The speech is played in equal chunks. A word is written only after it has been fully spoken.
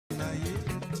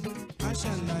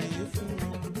ṣàlàyé fún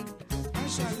wọn, ká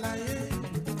ṣàlàyé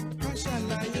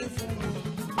fún wọn.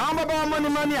 Àwọn bàbá wa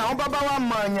mọ́nímọ́ní, àwọn bàbá wa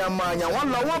mọ̀ọ̀yàn wọ́n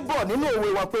lọ wọ́n bọ̀ nínú òwe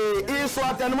wa pé iṣu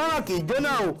àtẹnumọ́ràn kì í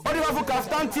jóná o. Ó dé wá fún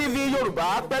Kaftan TV Yorùbá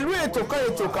pẹ̀lú ètò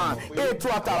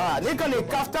àtàrà níkànnì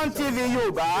Kaftan TV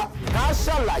Yorùbá. Ká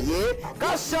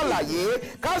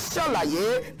ṣàlàyé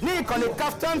ní ìkànnì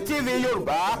Kaftan TV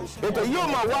Yorùbá. Ètò yóò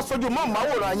máa wá sójú mọ́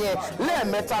màwòrán yẹn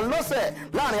lẹ́ẹ̀mẹ́ta lọ́sẹ̀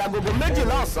láàrin agogo 12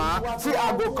 ọ̀sán sí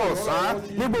aago 1 ọ̀sán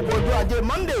ní gbogbo ọjọ́ ajé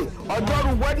Monday,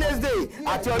 ọjọ́rú Wednesday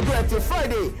àti ọjọ́ ẹtì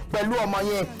Friday pẹ̀lú ọmọ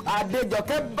yẹn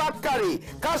Adejoke Bakare.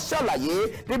 Ká ṣàlàyé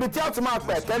níbi tí a ti máa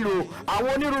pẹ̀kẹ́lu àwọn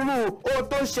onírúurú ohun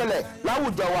tó ń ṣẹlẹ̀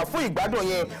láwùjọ wa fún ìgbádùn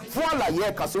yẹn. Fún àlàyé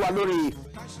ẹ kàn sí wa lórí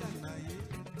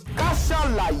Ká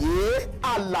ṣàlàyé,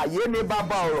 àlàyé ní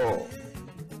bàbá ọ̀rọ̀.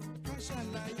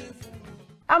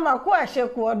 A máa kó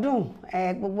àṣekù ọdún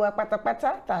gbogbo pátápátá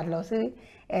tá a lọ sí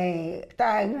tá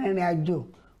a rìnrìn àjò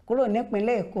kúrò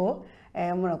nípínlẹ̀ Èkó.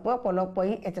 Mo rò pé ọ̀pọ̀lọpọ̀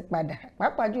yín ẹ ti padà,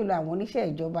 pàápàá jùlọ àwọn oníṣẹ́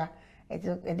ìjọba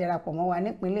ẹ darapọ̀ mọ́ wa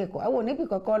nípínlẹ̀ Èkó. Àwọn oníbì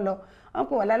kọ́kọ́ lọ wọ́n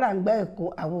pè wá lálàǹgbá Èkó,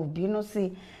 àwọn ò bínú sí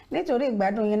i nítorí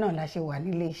ìgbádùn yín náà la ṣe wà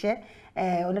nílé iṣẹ́.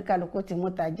 Oníkálukú ti mú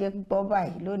tajé gbọ́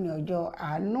báyìí lónìí ọjọ́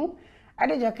àánú.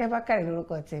 Adejoke Bakare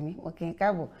lórúkọ tèmi, mo kí n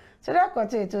káàbọ̀ sórí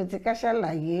àkọ́tún ètò tí Ká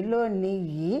Ṣàlàyé lónìí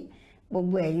yìí.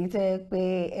 Gbogbo ẹ̀yin tẹ́ pé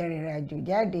ẹ rìnrìn àjò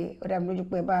jáde, ó dá mi lójú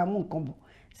pé bá a mú nǹkan bọ̀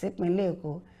sípínlẹ̀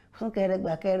Èkó. Súnkẹrẹ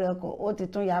gbàkẹrẹ ọkọ̀ ó ti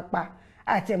tún yapa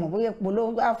àti ẹ̀mọ̀ bóyá epo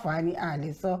ló àǹfààní a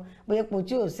lè sọ, bóyá epo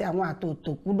tí ò sí àwọn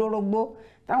àtòtò kú dórógbó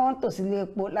táwọn ń tò sílé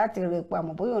epo láti rẹ epo,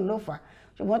 àmọ́ bóyá òun ló fà á.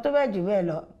 Ṣùgbọ́n tó bẹ́ẹ̀ jù bẹ́ẹ̀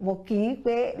lọ, mo kì í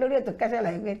pé lórí ètò Ká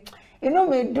Ṣàlàyé pé inú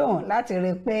mi dùn láti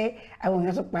rí pé àwọn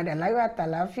èèyàn tún padà láyọ̀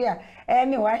àtàlàáfíà.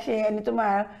 Ẹni wá ṣe ẹni tó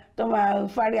máa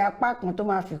fárí apá kan tó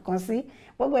máa fi kan sí.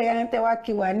 Gbogbo ẹ̀yà ń tẹ́ wá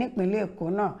kí wa nípínlẹ̀ Èkó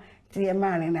náà tí ẹ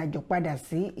máa rìnrìn àjò padà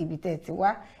sí ibi tẹ́ ti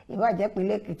wá. Ìbáàjẹ́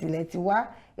ìpínlẹ̀ Èkìtì lẹ ti wá,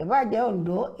 ìbáàjẹ́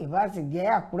Oǹdó, ìbáàsì jẹ́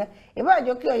Àkúrẹ́,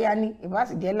 ìbáàjẹ́ Òkè Ọya ni,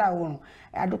 ìbáàsì jẹ́ Láòrùn.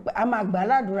 A máa gbà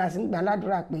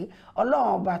ládùúrà pé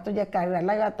Ọlọ́run ọba tó jẹ́ kárí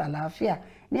aláyọ̀ àtàlàáfíà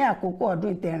ní àkókò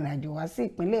ọdún ìtẹ̀rìn àjò wá sí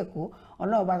ìpínlẹ̀ Èkó.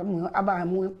 Ọlọ́run ọba bá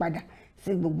mú padà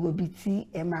sí gbogbo ibi tí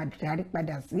ẹ máa darí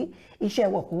padà sí. Iṣẹ́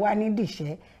wọ̀kú wá ní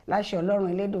dìṣẹ́ láṣẹ Ọlọ́run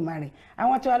Elédùmarè.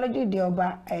 Àwọn tí wá lójúde ọba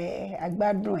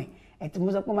agbádùn tí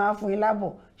mo sọ pé máa fún yín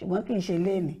lábọ̀, ṣùgbọ́n kì í ṣe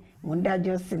léèní, mò ń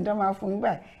dájọ́ sí i tó máa fún yín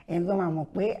báyìí. Ẹ̀yin gan máa mọ̀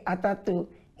pé atátó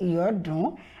iyọ̀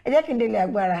dùn. Ẹ jẹ́ kí n délé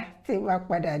agbára tí wàá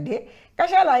padà dé. Ká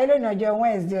Ṣàlàyé lónìí ọjọ́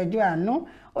Wednesday, ọjọ́ àánú,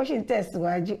 ó sì ń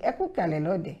tẹ̀síwájú. Ẹ kú kalẹ̀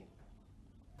lọ́dẹ̀.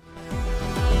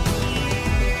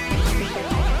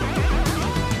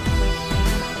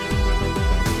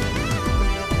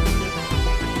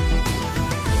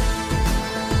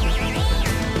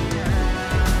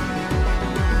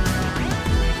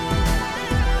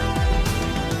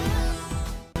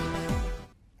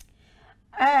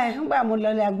 Nígbà mo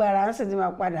lọlé agbára ń sì ti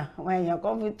máa padà, àwọn èèyàn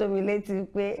kan fi tó mi létí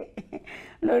pé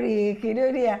lórí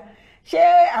kìdóríà ṣé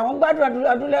àwọn gbádùn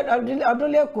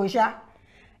ọdún lẹ́kọ̀ọ́ ṣá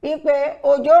ipe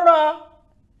òjò rọ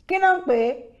kí náà ń pè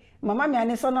é, màmá mi á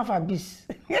ní son of abuse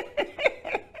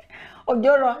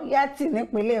òjò rọ Yàtì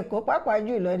nípínlẹ̀ Èkó, pàápàá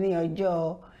jùlọ ní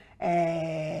ọjọ́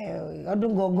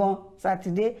ọdún gangan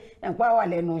sátidé. ẹ̀pá wà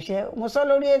lẹ́nu iṣẹ́, mo sọ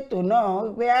lórí ètò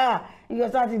náà pé iyọ̀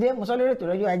sátidé, mo sọ lórí ètò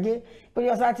lọ́jọ́ ajé pé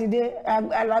iyọ̀ sátidé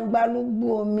alágbálúgbú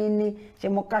omi ni, ṣe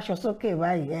mo káṣọ sókè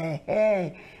báyìí.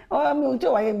 Mi ò tí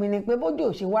ò wáyé mi ni pé bójú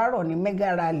ò ṣe wá rọ̀ ní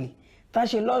mega rally tán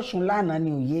ṣe lọ́sùn lánàá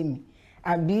ni òye mi,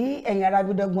 àbí ẹ̀yin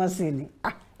arábídọ́gbọ́n sí ni.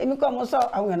 Èmi kọ́ mo sọ,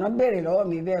 àwọn èèyàn béèrè lọ́wọ́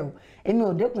mi bẹ́ẹ̀ o, èmi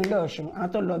ò dépínlẹ̀ Ọ̀ṣun, àwọn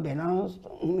tó lọ bẹ̀ náà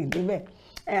ń débẹ̀.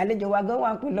 Àlejò wa gan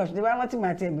wà ń pín lọ́sùn tí wọ́n ti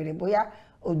máa ti béèrè bóyá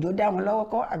òjò dá wọn lọ́wọ́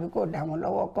kọ́ àbí kò dá wọn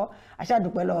lọ́wọ́ kọ́.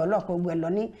 Aṣáàdúpẹ́ lọ́wọ́ ọlọ́pàá gbẹ lọ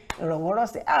ní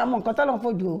ìrọ̀wọ́rọ́sẹ̀. Àmọ́ nǹkan tọ́lọ́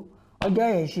fojú ọjọ́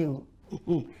yẹn ṣe o.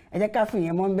 Ẹ jẹ́ ká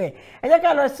fìyẹn mọ́ bẹ́ẹ̀. Ẹ jẹ́ ká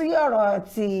lọ sí ọ̀rọ̀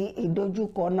ti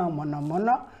ìdojúkọ náà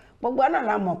mọ̀nàmọ́ná. Gbogbo náà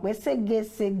la mọ̀ pé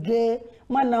ségesège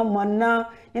mọ̀nàmọ́ná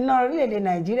nínú orílẹ̀-èdè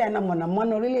Nàìjíríà náà,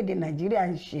 mọ̀nàmọ́ná orílẹ̀-èdè Nàìjíríà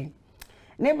ń ṣe.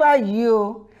 Ní báyìí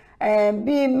o,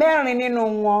 bíi 4 nínú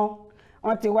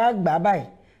wọn ti wá gbà báyìí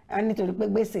nítorí pé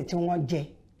gbèsè tí wọ́n jẹ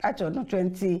láti ọdún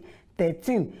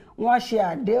 2013 wọ́n ṣe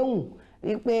àdéhùn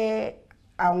wípé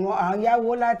àwọn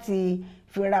yáwó láti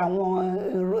fi ra àwọn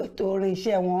ètò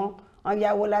irinṣẹ́ wọn, wọ́n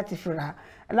yáwó láti fi ra.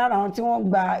 Lára àwọn tí wọ́n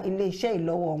gba iléeṣẹ́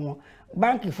ìlọ́wọ́ wọn,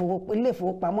 báńkì ilé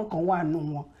ìfowópamọ́ kan wà nù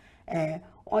wọn.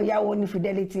 Wọ́n yáwó ní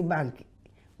Fidelity Bank,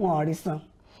 wọn ò rí san.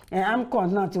 Amcon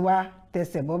náà ti wá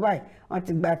tẹsẹ̀ bọ́ báyìí, wọ́n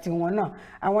ti gba tiwọn náà.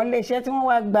 Àwọn iléeṣẹ́ tí wọ́n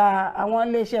wá gba àwọn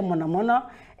iléeṣẹ́ mọ̀nàmọ́ná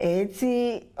èyí tí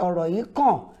ọ̀rọ̀ yìí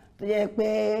kàn tó jẹ́ pé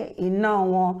iná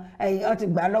wọn wọ́n ti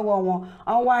gbà lọ́wọ́ wọn,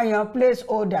 wọ́n wá yan place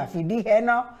holder fìdí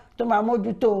ẹná tó máa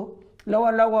mójútó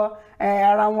lọ́wọ́lọ́wọ́.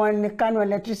 Ara wọn ni Kano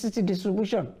Electricity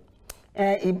Distribution,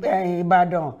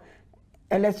 Ìbàdàn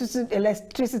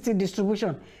electricity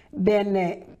distribution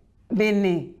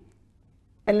Benin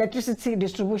electricity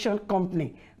distribution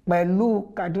company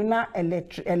pẹ̀lú Kaduna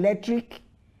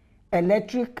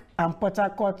electric and Port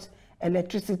Harcourt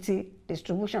electricity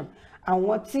distribution.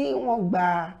 Àwọn tí wọ́n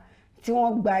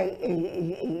gba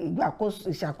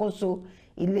ìṣàkóso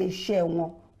ilé iṣẹ́ wọn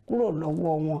kúrò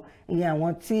lọ́wọ́ wọn, ìyẹn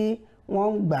àwọn tí wọ́n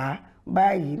ń gbà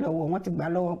báyìí lọ́wọ́ wọn ti gbà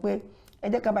lọ́wọ́ pé ẹ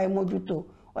jẹ́ ká bá yín mójútó.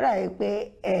 Ó dàbí pé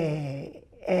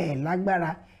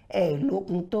lágbára,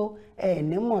 lókun tó,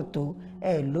 nímọ̀ tó,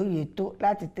 lóye tó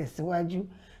láti tẹ̀síwájú.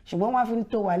 Ṣùgbọ́n wọ́n fi ń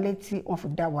tó wa létí, wọ́n fi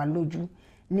dá wa lójú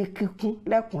ní kíkún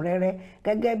lẹ́kùnrẹ́rẹ́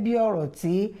gẹ́gẹ́ bí ọ̀rọ̀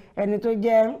tí ẹni tó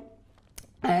jẹ́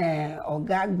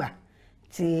ọ̀gá àgbà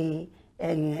ti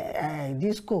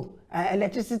disco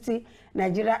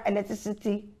Nigeria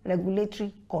Electricity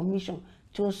Regulatory Commission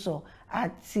tí ó sọ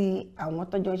àti àwọn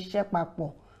tọ́jọ́ ṣiṣẹ́ papọ̀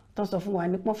tó sọ fún wa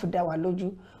ní pọ́n fi dá wa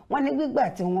lójú. Wọ́n ní gbígbà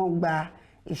tí wọ́n gba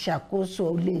ìṣàkóso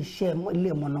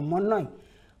ilé mọ̀nàmọ́ná yìí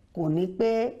kò ní pé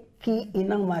kí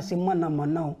iná máa ṣe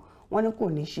mọ̀nàmọ́ná o, wọ́n ní kò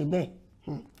ní ṣe bẹ́ẹ̀.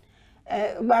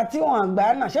 Ìgbà tí wọ́n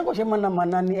gbà náà ṣé kò ṣe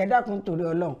mọ̀nàmọ́ná ni ẹ dákun torí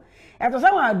Ọlọ́run. Yàtọ̀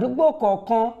sáwọn àdúgbò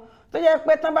kọ̀ọ̀kan tó jẹ́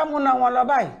pé tán bá múná wọn lọ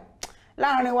báyìí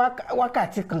láàrin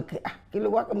wákàtí kan kí ló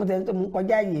wákàtí mo tẹ̀lé tó mú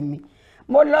kọjá àyè mi.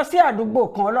 Mo lọ sí àdúgbò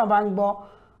kan, Ọlọ́run bá ń gbọ́,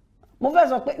 mo fẹ́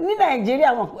sọ pé ní Nàìjíríà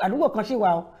àwọn àdúgbò kan ṣì wà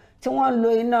o tí wọ́n ń lo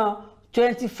iná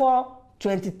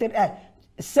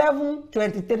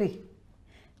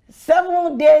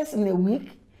 7 days in a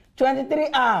week 23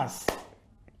 hours.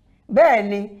 Bẹ́ẹ̀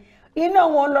ni iná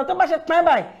wọn lọ tó bá ṣe pẹ́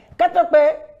báyìí kẹ́tọ́ pé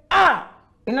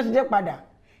iná ti dé padà.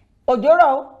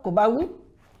 Òjòrò kò bá wí,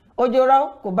 òjòrò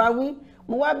kò bá wí.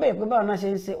 Mo wá bẹ̀rẹ̀ pé báwọn náà ṣe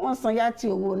ń ṣe, wọ́n san yàtì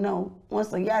owó náà, wọ́n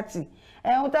san yàtì.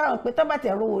 Ohun táwọn pé tó bá ti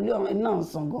ẹ̀rọ wọlé ọ̀run iná ń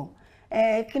san gan.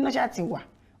 Kí náà ṣáà ti wà,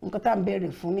 nǹkan tá à ń béèrè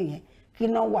fún nìyẹn, kí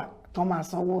náà wà kán máa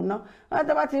sanwó ná. Wọ́n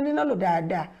tó bá ti rí náà lò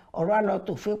dáadáa, ọ̀rọ̀ àlọ́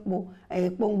tó fépo,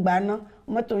 epo ń gbaná,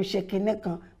 mọ́tò ń ṣe kinní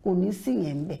kan, kò ní sí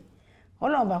yẹn ń bẹ̀.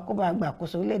 Ọlọ́run bá kó bá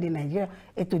gbàkóso orílẹ̀-èdè Nàìjíríà.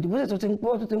 Ètò ìdìbò tó ti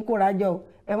ń kóra jọ o,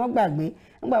 ẹ mọ́ gbàgbé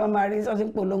nígbà wọn máa rí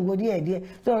sọ́ọ́ polongo díẹ̀díẹ̀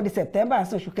tó di September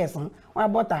sí oṣù kẹsàn-án wọn á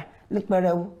bọ́ta ní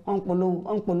pẹrẹwu, wọn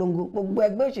ń polongo gbogbo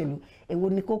ẹgbẹ́ òṣèlú. Èwo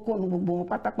ni kókó ní gbogbo wọn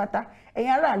pátápátá.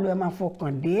 Ẹ̀yin aráàlú ẹ máa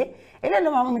fọkàn dé. Eléyìí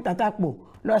ló máa mú mi tàtàpọ̀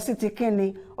lọ sí ti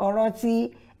kíni ọ̀rọ̀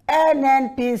ti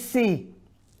NNPC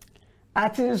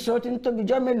àti nso tí ń tóbi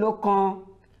jọ́ mélòó kan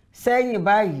sẹ́yìn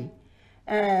báyìí.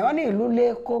 Wọ́n ní ìlú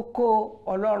lé kókó,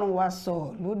 Ọlọ́run wa sọ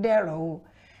ìlú dẹ̀rọ̀ o.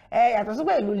 Yàtọ̀ sí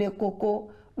pé ìlú lé kókó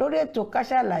lórí ètò Ká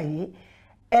Sálàyé,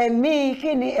 ẹ̀mí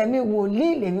kíni ẹ̀mí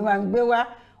wòlíì lèmi máa ń gbé wá.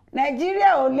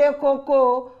 Nàìjíríà ò lé kókó,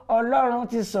 Ọlọ́run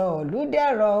ti sọ ìlú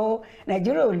dẹ̀rọ̀ o.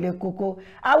 Nàìjíríà ò lé kókó.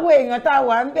 Àwọn èèyàn tá a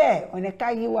wà ń bẹ̀ wọ́n ní ká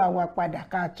yíwà wa padà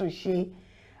ká tún ṣe.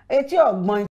 Etí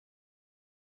ọ̀gbọ́n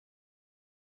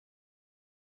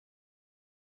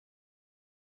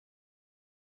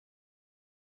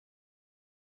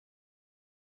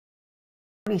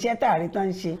iṣẹ́ tààrí tán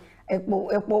ń ṣe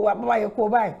epo wa bá epo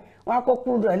báyìí wọ́n á kó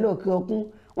kúrò ẹ̀ lókè òkun,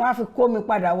 wọ́n á fi kó mi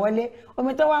padà wọlé.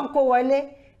 Omi tó wá ń kó wọlé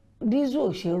dísù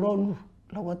ò ṣe rọ́ọ̀lù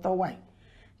lọ́wọ́ tó wà yìí.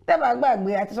 Tẹ́bà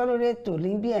gbàgbé àti sọ lórí ètò ní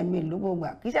bí ẹ̀mí ìlú gbogbo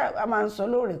kì í ṣe a máa ń sọ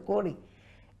lóòrèkóòrè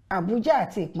Àbújá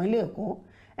àti ìpínlẹ̀ Èkó.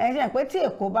 Ṣe pé tí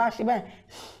Èkó bá ṣe báyìí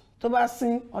tó bá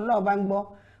sín, Ọlọ́run bá ń gbọ́,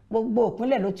 gbogbo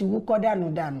ìpínlẹ̀ ló ti wúkọ́ dànù.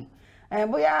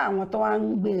 Bóyá àwọn tó wá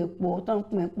ń gbé epo tó ń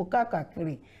pín epo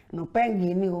káàkiri nùpẹ́ǹgì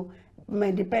ni o,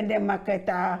 independent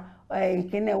marketer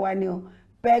ìkíní wa ni o,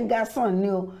 Pegason ni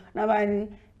o, náà bá ní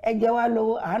ẹjẹ wa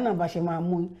lówó àánà bá ṣe máa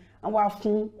mú wọn wá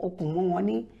fún okùn mọ́ wọn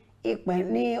ní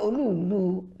ní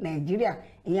olúùlú Nàìjíríà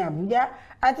ìyẹn Àbújá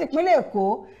àti ìpínlẹ̀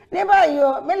Èkó. Ní báyìí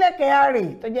o, Mílẹ̀kẹ̀ Aare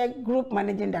tó jẹ́ Group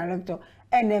Managing Director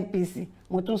NNPC,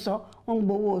 mo tún sọ wọ́n ń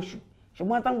gbowó oṣù,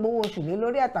 ṣùgbọ́n tán ń gbowó oṣù lé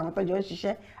lórí àtàwọn tọ́jọ́ ń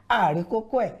ṣiṣẹ́ ààrí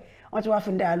kókó ẹ̀. Wọ́n ti wá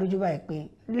fi ń dára lójú báyìí pé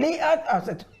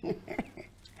ọ̀sẹ̀ tó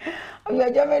ọjọ́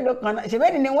ọjọ́ mélòó kan náà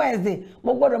ṣèbéèdì ní Wednesday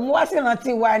mo gbọ́dọ̀ mú wá sí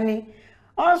ìrántí wa ni.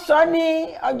 Wọ́n sọ ní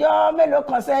ọjọ́ mélòó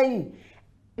kan sẹ́yìn.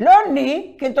 Lónìí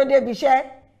kí n tó débi iṣẹ́,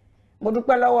 mo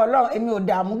dúpẹ́ lọ́wọ́ Ọlọ́run, èmi ò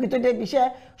dààmú kí n tó débi iṣẹ́,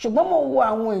 ṣùgbọ́n mo wo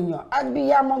àwọn èèyàn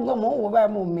abiyamọ gan, mo ń wo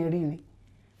báyìí mo mèrí ni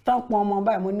tán pọn ọmọ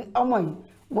báyìí, mo ní ọmọ yìí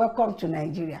welcome to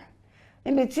Nigeria.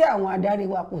 Níbi tí àwọn adarí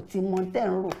wa kò ti mọ tẹ́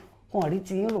ń rò, wọn rí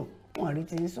ti ń rò, wọn rí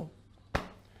ti ń sọ.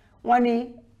 Wọ́n ní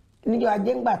níjọ́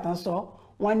Ajé ńgbà tán sọ,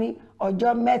 wọ́n ní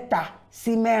ọjọ́ 3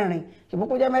 sí 4, ṣùgbọ́n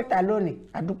kó jẹ́ 3 lónìí,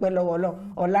 àdúpẹ́ lọ́wọ́ Ọlọ́run,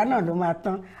 ọ̀la náà ló máa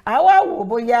tán. Àwa wò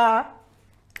bóyá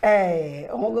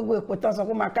ohun gbogbo èpò tán sọ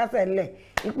pé máa kásẹ̀ lẹ̀,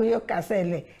 ipò yóò kásẹ̀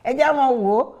lẹ̀. Ẹjẹ́ wọn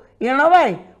wò ó, ìran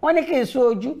báyìí wọ́n ní kí n so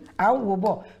ojú, à ń wò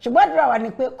bọ̀. Ṣùgbọ́n àdúrà wa ni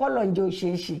pé kọ́lọ̀ ń jẹ́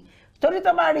òṣèṣe. Torí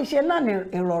tó bá rí iṣẹ́ náà ní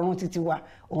ìrọ̀rùn títí wa,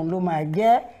 òun ló máa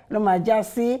jẹ́, ló máa já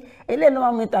sí. Eléyìí ló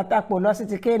máa mú mi tàtàpọ̀ lọ sí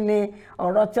ti kéne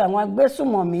ọ̀rọ̀ tí àwọn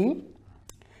agbésùmọ̀mí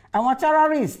àwọn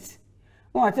terrorist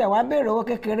wọn ti wá béèrè owó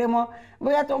kékeré mọ́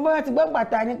bóyá ti gbọ́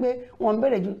gbàtà ni pé wọ́n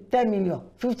béèrè ju 10 million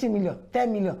 50 million 10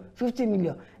 million 50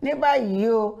 million ní báyìí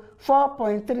o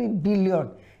 4.3 billion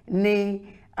ni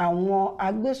àwọn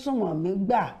agbésùnmọ̀mí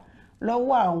gbà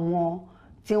lọ́wọ́ àwọn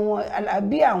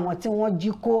tí wọ́n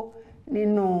jí kó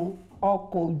nínú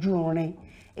ọkọ̀ ojú irin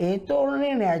èyí tó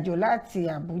rìnrìn àjò láti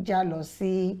Àbújá lọ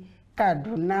sí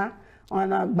Kaduna wọ́n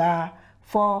náà gba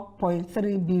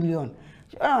 4.3 billion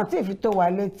àwọn tí ìfi tó wa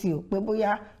létí o pé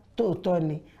bóyá tòótọ́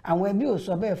ni àwọn ẹbí ò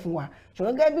sọ bẹ́ẹ̀ fún wa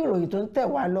ṣùgbọ́n gẹ́gẹ́ bí ìròyìn tó ń tẹ̀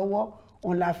wá lọ́wọ́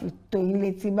òun la fi tó yín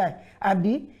létí báyìí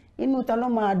àbí inú ta ló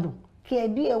máa dùn kí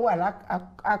ẹbí ẹ wà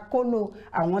lákòóló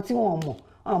àwọn tí wọ́n mọ̀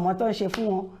àwọn ọmọ tó ń ṣe fún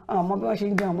wọn àwọn ọmọ bí wọ́n ṣe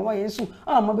ń jẹun ọmọ yẹn sùn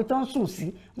àwọn ọmọ bí tó ń sùn sí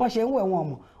bọ́n ṣe ń wẹ̀ wọn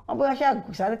mọ̀ wọ́n bóyá ṣe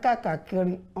àgùsáré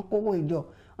káàkiri wọn kówó ìjọ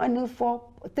wọn ní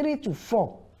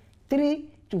 3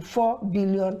 to 4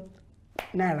 billion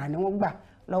naira ni wọ́n gbà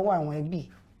lọ́wọ́ àwọn ẹbí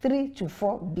 3 to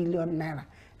 4 billion naira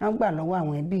wọ́n gbà lọ́wọ́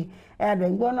àwọn ẹbí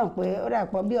ẹ̀ẹ́dẹ̀gbọ́ náà pé ó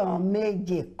dàpọ̀ bí àwọn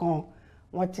méje kan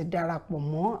wọ́n ti darapọ̀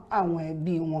mọ́ àwọn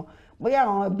ẹbí wọn bóyá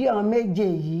àwọn bí àwọn méje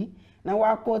yìí náà wá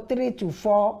kó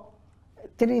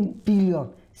 3 billion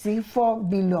sí 4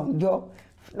 billion jọ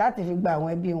láti fi gba àwọn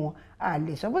ẹbí wọn a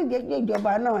lè sọ fún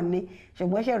ìjọba náà ni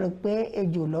ṣùgbọ́n ṣe rò pé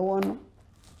ejò lọ́wọ́ nú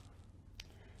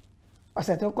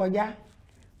ọ̀sẹ̀ tó kọjá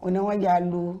òní wọ́n ya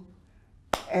lu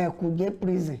Kuje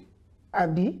prison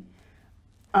àbí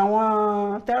àwọn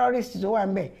terrorist tó wà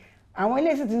ń bẹ̀ àwọn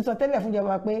ilé sì ti ń sọ tẹ́lẹ̀ fún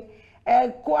ìjọba pé ẹ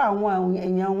kó àwọn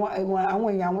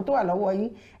èèyàn tó wà lọ́wọ́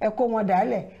yín ẹ kó wọn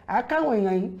dálẹ̀ àkáwọn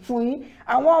èèyàn yín fún yín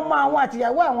àwọn ọmọ àwọn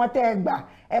àtìyàwó àwọn tẹ́ ẹ gbà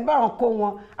ẹ bá wọn kó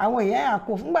wọn àwọn èèyàn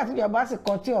àkó fúngbà tí ìjọba sì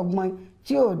kọ tí ọgbọ́n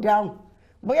tí ò dáhùn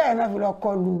bóyá ẹ̀ náà fi lọ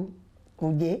kọlu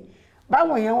Kuje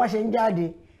báwọn èèyàn wọn ṣe ń jáde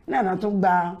náà tún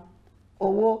gba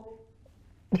owó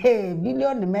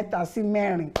bílíọ̀nù 3 sí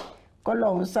 4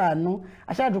 kọ́lọ́hún ṣàánú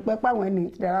aṣáàdúpẹ́ páwọn ẹni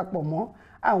ti darapọ̀ mọ́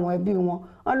àwọn ẹbí wọn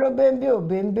wọn ló bẹ́ńbẹ́ ò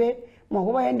bẹ́ńbẹ́ mọ̀ kó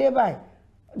báyẹn dé báyìí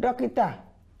dókítà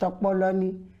tọpọlọ ni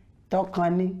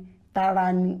tọkàn ni tara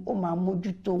ni ó máa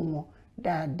mójútó wọn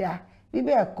dáadáa bí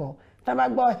bẹ́ẹ̀ kọ́ tá bá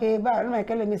gbọ́ he báyìí ọlọ́mọ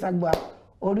ìkẹ́lẹ́ mi ṣàgbà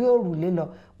orí òrùlé lọ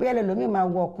bóyá lẹ́lòmíì máa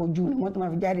wọ ọkọ̀ ojú ni wọ́n tó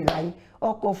máa fi jáde láyé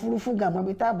ọkọ̀ òfurufú gàmọ́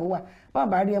bíi táàbù wà báwọn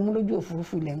bá rí ẹmú lójú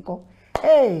òfurufú ilẹ̀ ńkọ́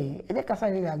ẹ jẹ́ ká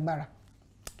sáré rẹ̀ agbára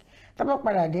tá bá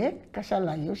padà dé ká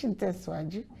ṣàlàyé ó sì ń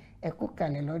tẹ̀síwájú ẹ kú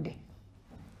kalẹ̀ lọ́dẹ̀.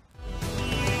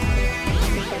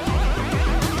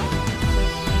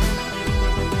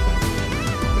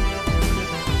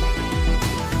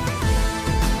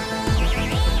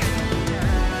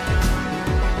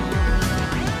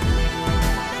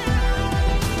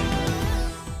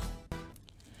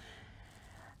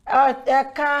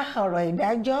 ẹ̀ka ọ̀rọ̀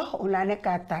ìdájọ́ òun la ní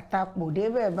ká tàtàpò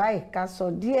débẹ̀ báyìí ká sọ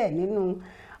díẹ̀ nínú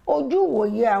ojú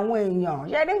ìwòye àwọn èèyàn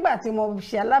ṣe nígbà tí mo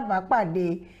ṣe alábàápàdé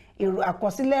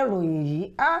àkọsílẹ̀ ìròyìn yìí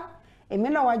èmi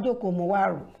náà wá jókòó mo wá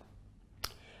rò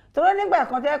torí nígbà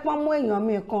kan tẹ́ pọ́n mú èèyàn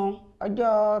mi kan ọjọ́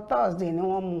Thursday ni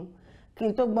wọ́n mú kí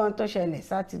n tó gbọ́n tó ṣẹlẹ̀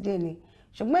Saturday ni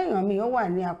ṣùgbọ́n èèyàn mi ó wà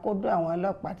ní àkódó àwọn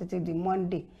ọlọ́pàá títí di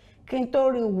Monday kí n tó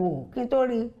rí wò kí n tó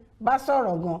rí bá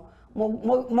sọ̀rọ̀ gan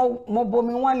mo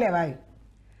bomi wọ́n lẹ̀ báyìí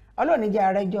Ọlọ́run jẹ́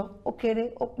àrẹjọ́ ó kéré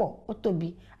ó pọ̀ ó tóbi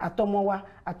àtọmọ wa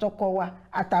àtọkọ wa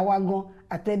àtàwa gan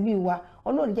àtẹbí wa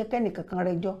Ọlọ́run jẹ́ kẹ́nìkankan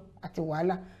rẹjọ́ àti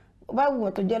wàhálà bá wù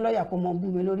ọ́ tó jẹ́ lọ́ọ̀yà kó mọ bú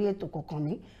mi lórí ètò kọ̀ọ̀kan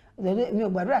mi ò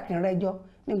gbàdúrà kí n rẹjọ́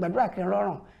mi gbàdúrà kí n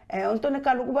rọrùn ohun tó ní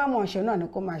kálukú bá mọ̀ ṣe náà ni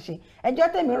kó máa ṣe ẹjọ́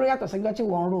tèmi rò yàtọ̀ sẹ́jọ́ tí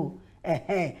wọ́n ń rò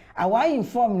àwa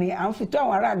inform ni à ń fi tó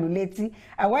àwọn aráàlú létí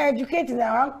àwa educate ni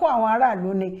àwa ń kọ́ àwọn aráàlú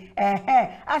ni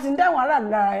a sì ń dá àwọn aráàlú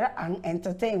lára à ń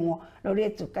entertain wọn lórí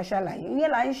ètò Ká Sálàyé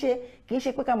ìyẹn là ń ṣe kì í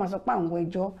ṣe pé ká máa sọ pé àwọn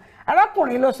ẹjọ́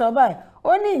arákùnrin ló sọ báyìí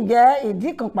ó ní ǹjẹ́ ìdí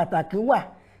kan pàtàkì wà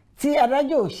tí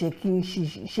adájọ́ òṣèkì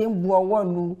ṣe ń bu ọwọ́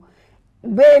lu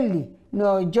béèlì ní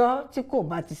ọjọ́ tí kò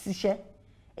bá ti ṣiṣẹ́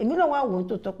èmi náà wá wò ó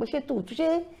tó tọ́ pé ṣé tòótọ́ ṣé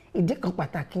ìdí kan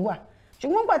pàtàkì wà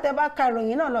ṣùgbọ́n gbàtẹ́ bá ka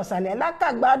ìròyìn náà lọ sàlẹ̀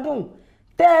lákàgbádùn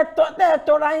tẹ́ ẹ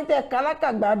tọ́ra yín tẹ́ ẹ ka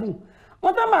lákàgbádùn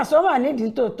wọ́n tó máa sọ mà nídìí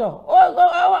tòótọ́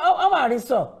ó máa rí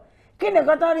sọ kí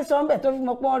nìkan tó ń rí sọ ń bẹ̀ tó fi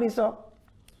mọ́ pọ́n rí sọ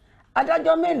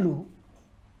adájọ́ mélòó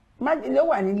ló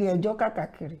wà nílé ẹjọ́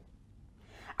káàkiri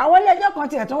àwọn ilé ẹjọ́ kan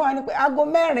tiẹ̀ tó wà ní pé aago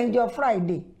 4 jọ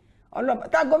Friday ọlọ́pàá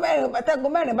tágo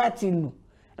 4 bá ti lù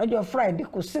lọ́jọ́ Friday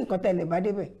kò sí nǹkan tẹ́lẹ̀ bá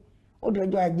débẹ̀ ó di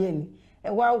ọjọ́ ajé ni ẹ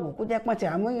wá wò kó jẹ́ pọ́n ti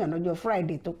àmú èèyàn lọ́jọ́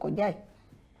Friday tó kọjá yìí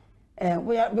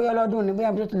bóyá lọ́dún ni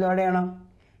bóyá tó ti lọ rẹran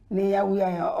ni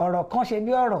ọ̀rọ̀ kan ṣe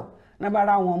bí ọ̀rọ̀ náà bá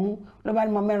ra wọn mú ló bá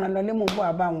ní mo mẹ́ran lọlé mò ń bọ̀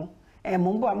àbá wọn mò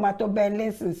ń bọ̀ máa tó bẹ́ẹ̀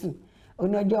lẹ́sìnsìn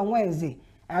òní ọjọ́ Wednesday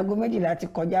aago 12 ti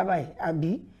kọjá báyìí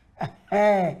àbí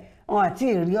wọn àti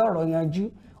ìrí ọ̀rọ̀ yanjú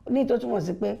ní tó túmọ̀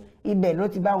sí pé ibẹ̀ ló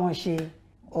ti bá wọn ṣe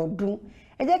ọdún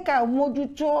ẹ jẹ́ ká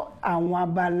mójútó àwọn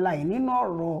abala yìí nínú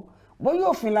ọ̀rọ̀ bóyá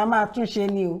òfin la máa tún ṣe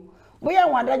ni o bóyá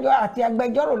àwọn adájọ́ àti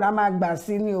agbẹjọ́rò la máa gbà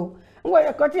sí ni o nígbà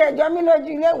ẹ̀kọ́ tí ẹjọ́ mi lójú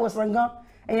ilé ìwòsàn gan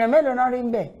èèyàn mélòó náà rí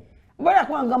ń bẹ̀ bóyá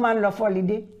kí wọ́n gan máa ń lọ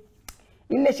fọ́lidé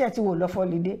iléeṣẹ́ ti wò lọ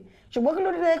fọ́lidé ṣùgbọ́n kí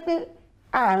ló dé pé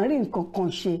àárín nǹkan kan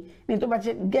ṣe ní tó bá ti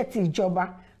jẹ́ ti ìjọba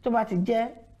tó bá ti jẹ́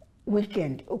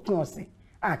weekend òpin ọ̀sẹ̀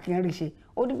àkínrí ṣe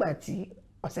ó dìgbà tí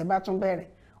ọ̀sẹ̀ bá tún bẹ̀rẹ̀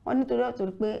wọ́n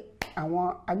nítorí pé àwọn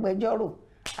agbẹjọ́rò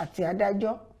àti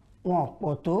adájọ́ wọn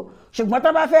pọ̀ tó ṣùgbọ́n tó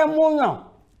bá fẹ́ múyàn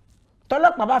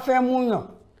tọ́lọ́pàá bá fẹ́ múyàn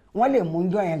wọ́n lè mú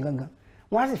jọ yẹn gangan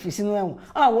wọ́n á sì fi sínú ẹ̀wọ̀n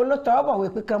àwọn wo ló tọwọ́ bọ̀wé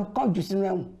pé kán jù sínú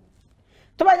ẹ̀wọ̀n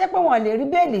tó bá jẹ́ pé wọ́n lè rí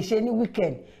bẹ́ẹ̀lì ṣe ní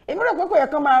weekend èmi rò pé kò yẹ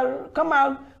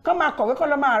kán máa kọ̀wé kán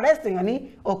lọ máa arrest èèyàn ní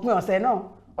òpin ọ̀sẹ̀ náà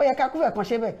ó yẹ ká kúfẹ̀ kan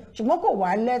ṣe bẹ́ẹ̀ ṣùgbọ́n kò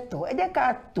wá lẹ́tọ̀ọ́ ẹ jẹ́ ká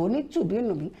tó ní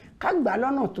tùbínùbí ká gbà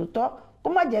lọ́nà tó tọ́ kó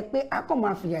má jẹ́ pé a kàn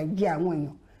máa fìyà jẹ àwọn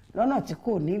èèyàn lọ́nà tí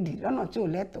kò nídìí lọ́nà tí ò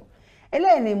lẹ́tọ̀ọ́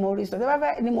eléyìí ni mo rí sọ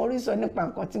ni mo rí sọ nípa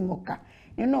nǹkan tí mo kà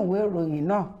nínú ìwé ìròyìn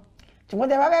náà ṣùgbọ́n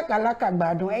tẹ bá fẹ́ kà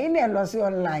lákàgbàdùn ẹ̀yin náà lọ sí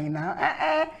online náà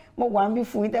mo wà ń bí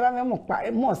fún yín tẹ bá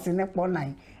fẹ́ mọ̀ sí nípa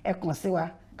online ẹ kàn sí wa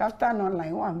Kaftan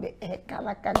online wà ń bẹ ẹ kà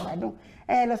lákàgbàdùn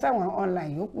ẹ lọ sáwọn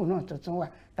online yòókù náà tuntun wà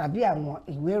tàbí àwọn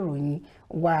ìwé ìròyìn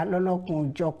wa lọ́lọ́kùn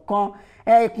òjọ̀kan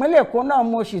ìpínlẹ̀ Èkó náà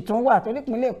mo sì tún wà torí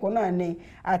ìpínlẹ̀ Èkó náà ni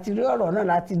àti rí ọ̀rọ̀ náà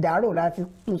láti dárò láti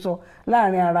tún sọ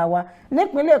láàrin ara wa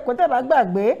nípínlẹ̀ Èkó tẹ́ bá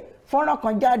gbàgbé fọ́nrán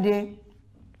kan jáde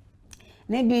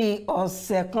níbi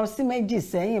ọ̀sẹ̀ kan sí méjì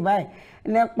sẹ́yìn báyìí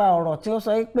nípa ọ̀rọ̀ tí ó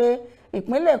sọ pé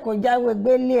ìpínlẹ̀ Èkó jáwé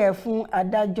gbélé ẹ̀ fún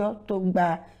adájọ́ tó gba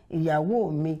ìyàwó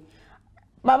mi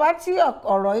bàbá tí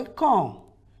ọ̀rọ̀ yìí kàn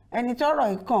ẹni tí ọ̀rọ̀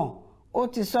yìí kàn ó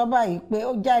ti sọ báyìí pé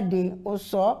ó jáde ó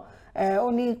sọ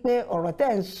ó ní pé ọ̀rọ̀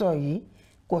tẹ́ ń sọ yìí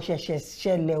kò ṣẹ̀ṣẹ̀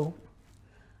ṣẹlẹ̀ o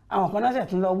àwọn kan náà ṣẹ̀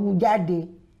tún lọ wú jáde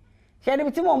ṣe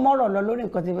níbi tí mò ń mọ̀rọ̀ lọ lórí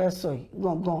nǹkan tí fẹ́ sọ yìí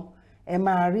gangan ẹ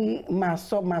máa rí máa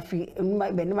sọ máa fi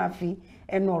ibẹ̀ ni máa fi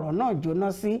ẹnu ọ̀rọ̀ náà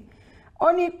jóná sí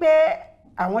ó ní pé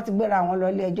àwọn ti gbéra àwọn lọ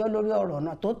ilé ẹjọ́ lórí ọ̀rọ̀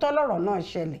náà tó tọ́ lọ́rọ̀ náà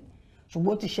ṣẹlẹ̀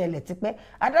ṣùgbọ́n ó ti ṣẹlẹ̀ tipẹ́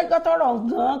adájọ́ tọ́rọ̀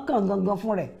gan kàn gangan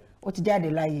fún rẹ̀ ó ti jáde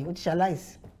láyé ó ti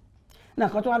ṣaláìsí náà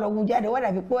kan tó wá lọ wú jáde wọ́n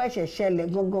dàbí pé ó ẹ̀ṣẹ̀ ṣẹlẹ̀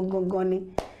gangan ni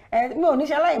mi ò ní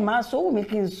ṣaláì máa sọ wù mí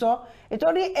kí n sọ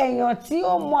ìtorí èèyàn tí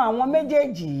ó mọ àwọn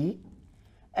méjèèjì yìí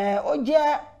ó jẹ́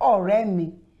ọ̀rẹ́ mi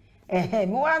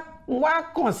mo wá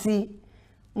kàn sí i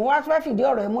mo wá fẹ́ fìdí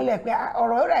ọ̀rọ̀ ẹ̀ múlẹ̀ pé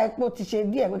ọ̀rọ̀ ìrà epo ti ṣe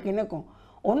díẹ̀ pé kinní kan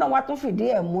òun náà wá tún fìdí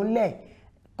ẹ̀ múlẹ̀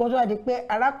kó tó wá di pé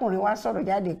arákùnrin wa sọ̀rọ̀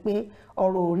jáde pé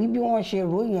ọ̀rọ̀ ò rí bí wọ́n ṣe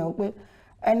rò yẹn o pé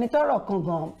ẹni tọ́rọ̀ kan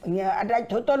gan ìyẹn adájọ́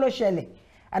tó tọ́ ló ṣẹlẹ̀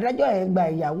adájọ́ yẹn gba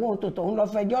ìyàwó òun tòótọ́ òun lọ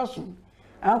fẹjọ́ sùn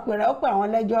àwọn pèrè ó pè àwọn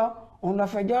lẹ́jọ́ òun lọ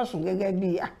fẹjọ́ sùn gẹ́gẹ́ bí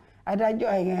adájọ́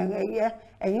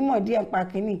ẹ̀yìn mọ̀ díẹ̀ pa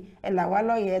kínní ẹ̀ là wá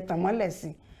lọ́yẹ̀ ẹ̀ tàn mọ́lẹ̀ sí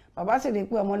i bàbá sì rí i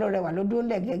pé ọmọ ló rẹwà ló dúró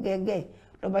lẹ̀ gẹ́gẹ́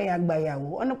ló bá ya gbàyàwó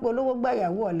ó ní pé olówó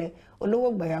gbàyàwó ọ̀lẹ olówó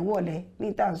gbàyàwó ọ̀lẹ ní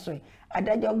ìtànsọ ẹ̀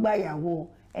adájọ́ gbàyàwó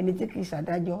ẹni tí kìí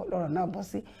ṣàdájọ́ lọ́rọ̀ náà bọ́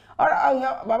sí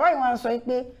bàbá yìí wọ́n sọ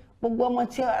pé gbogbo ọmọ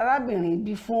tí arábìnrin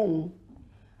bí fún òun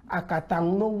àkàtà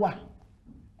òun ló wà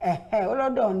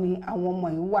ọlọ́dọ̀ ni àwọn ọmọ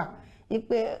yìí wà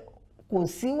wípé kò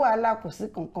sí wàhálà kò sí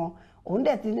kankan òun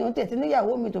tẹ̀ tí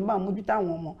níyàwó mi tó bá mójú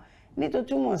táwọn ọmọ ní tó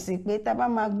túmọ̀ sí pé tá a bá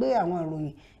máa gbé àwọn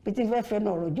ìròyìn bí tí fẹ́ẹ́ fẹ́ẹ́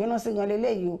náà ọ̀rọ̀ jóná sí gan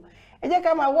lélẹ́yìí o ẹ jẹ́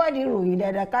ká máa wádìí ìròyìn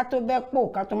dáadáa ká tó bẹ́ pò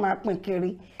ká tó máa pín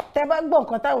kiri tẹ́ bá gbọ́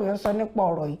nǹkan táwọn èèyàn sọ nípa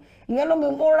ọ̀rọ̀ yìí ìyẹn ló mi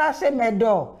múra ṣe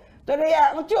mẹ́dọ̀ torí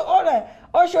tí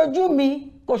ó ṣojú mi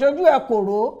kò ṣojú ẹ kò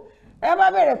ró ẹ bá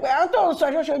bẹ̀rẹ̀ pé àwọn tó ń sọ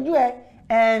ṣó ṣojú ẹ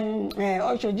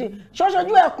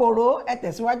ṣoṣojú ẹ kò ró ẹ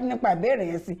tẹ̀síwájú nípa ìbéèrè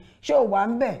yẹn sí ṣó wà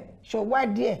ń bẹ̀ ṣó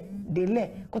wádìí ẹ̀ délẹ̀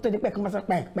kó tó di pẹ́ kí wọ́n sọ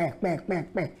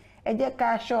pẹ́ẹ́pẹ́ẹ́pẹ́ẹ́pẹ́ ẹ jẹ́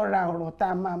ká ṣọ́ra ọ̀rọ̀ tá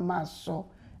a máa sọ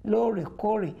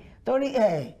lóòrèkóòrè torí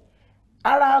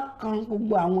ara kan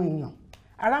gbogbo àwọn èèyàn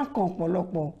ara kan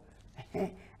ọ̀pọ̀lọpọ̀ ẹ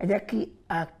jẹ́ kí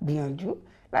a gbìyànjú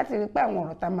láti rí pé àwọn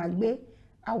ọ̀rọ̀ tá a máa gbé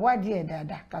àwádìí ẹ̀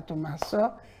dáadáa ká tó máa sọ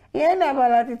ìyẹn náà bá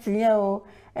láti tìyẹn o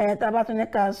tá a bá tún ní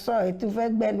ká sọ ètò fẹ́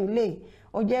gbẹnu lé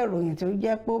ó jẹ́ ìròyìn tó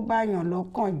jẹ́ pé ó báyàn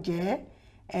lọ́kàn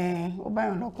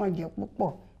jẹ́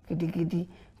púpọ̀ gidigidi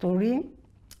torí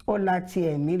ó láti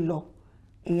ẹ̀mí lọ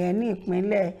ìyẹn ní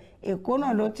ìpínlẹ̀ Èkó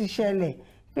náà ló ti ṣẹlẹ̀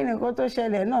kí ni kó tó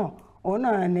ṣẹlẹ̀ náà òun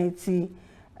náà ni ti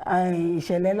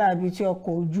ìṣẹ̀lẹ̀ láabi tí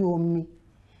ọkọ̀ ojú omi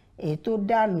èyí tó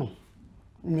dànù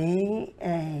ní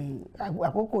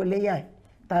àkókò iléyà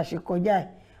tá a ṣe kọjá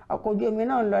ọkọ̀ ojú omi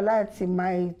náà ń lọ láti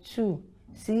Mile 2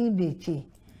 sí Ìbèjì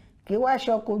kí wá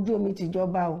ṣe ọkọ̀ ojú omi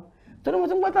tìjọba o torí mo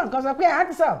tún gbọ́ tán kan sọ pé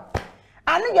àti sọ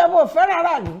àníjọba ò fẹ́ràn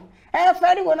aráàlú ẹ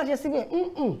fẹ́ rí wọn náà ṣe síbẹ̀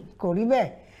kò rí bẹ́ẹ̀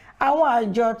àwọn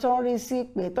àjọ tó ń rí sí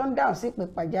pé tó ń dáhùn sí pé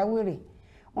pàjáwìrì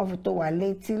wọ́n fi tó wà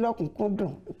létí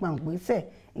lọ́kùnkúndùn ìpàǹgbésẹ̀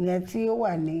ìyẹn tí ó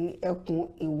wà ní ẹkùn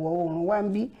ìwọ̀ oòrùn wa ń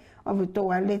bí wọ́n fi tó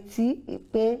wà létí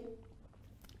pé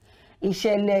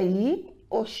ìṣẹ̀lẹ̀ yìí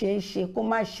ó ṣeé ṣe kó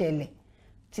má ṣẹlẹ̀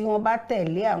tí wọ́n bá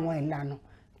tẹ̀lé àwọn ìlànà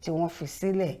tí wọ́n fi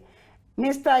sílẹ̀.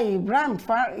 Mr.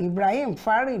 Ibrahim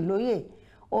Farilóye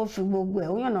ó fi gbogbo ẹ̀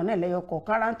ó yànnà náà lẹ́yọ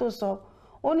kọ̀ọ̀kan tó sọ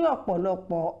ó ní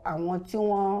ọ̀pọ̀lọpọ̀ àwọn tí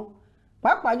wọ́n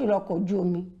pàápàá jùlọ ọkọ̀ ojú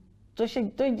omi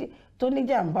tó ní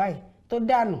jàǹbá yìí tó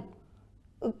dànù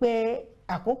pé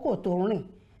àkókò tó rìn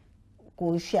kò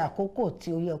ṣe àkókò tí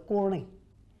ó yẹ kó rìn.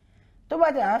 Tó bá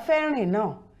tẹ̀ wá fẹ́ rìn náà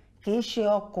kì í ṣe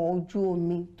ọkọ̀ ojú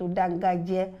omi tó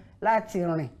dáńgájíá láti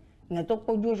rìn ìyẹn tó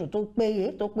pójú òṣù tó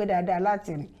péye tó pé dáadáa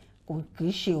láti rìn kì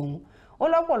í ṣe òun. Ó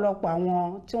lọ́pọ̀lọpọ̀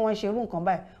àwọn tí wọ́n ṣe irú nǹkan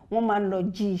báyìí wọ́n máa ń lọ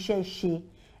jí iṣẹ́ ṣe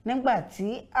nígbà tí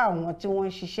àwọn tí wọ́n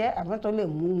ń ṣiṣẹ́ àbí tó lè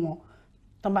mú wọn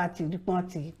tó bá ti rí pọ́n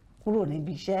ti kúrò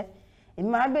níbi iṣẹ́. Èmi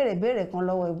máa béèrè béèrè kan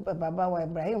lọ́wọ́ bàbá wa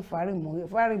Ibrahim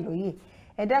Farilóye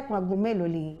ẹ dákun aago mélòó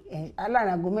lè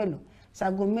aláàrin aago mélòó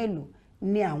ṣaago mélòó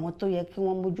ní àwọn tó yẹ kí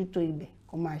wọ́n mójútó ibẹ̀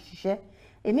kó máa ṣiṣẹ́.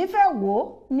 Èmi fẹ́ wò ó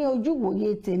ní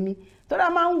ojúwòye tèmi tó dá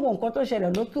máa ń wo nǹkan tó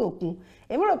ṣẹlẹ̀ lókè òkun.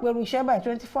 Èmi rò pé irú iṣẹ́ báyìí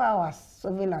 24 hours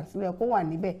surveillance ló yẹ kó wà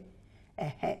níbẹ̀.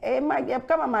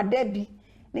 Ká máa dẹ́bi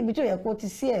níbi tó yẹ kó ti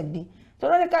sí ẹ̀bi.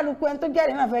 Torí ní kálukú ẹni tó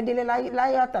jáde náà fẹ́ délé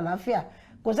láyọ̀ àtàláfíà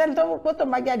kò sẹ́ni tó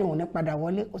máa jáde wọn ní padà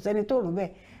wọlé kò sẹ́ni tó rò bẹ́ẹ̀.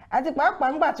 Àti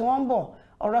pàápàá ńgbà tí wọ́n ń bọ̀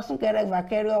ọ̀rọ̀ súnkẹrẹ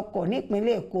gbàkẹrẹ ọkọ̀ ní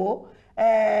ìpínlẹ̀ Èkó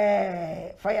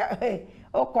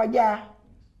ó kọjá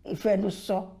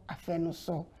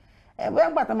àfẹnusọ. Bóyá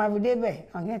gbà tó máa fi débẹ̀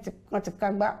wọ́n ti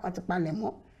kágbá wọ́n ti palẹ̀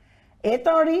mọ́ èyí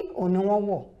tán rí òní wọ́n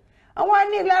wọ̀. Àwọn á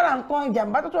ní lára nǹkan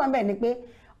ìjàmbá tó tó wà bẹ́ẹ̀ ni pé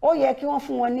ó yẹ kí wọ́n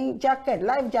fún wọn ní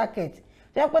life jacket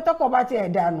tó yẹ pé tọkọ̀ bá ti ẹ̀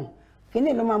dànù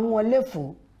kíní ló máa mú wọn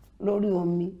léfò lórí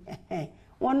omi.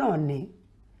 Wọ́n náà ní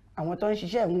àwọn tó ń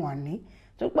ṣiṣẹ́ wọn ní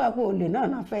tó pẹ́ pé olè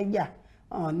náà fẹ́ jà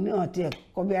náà tiẹ̀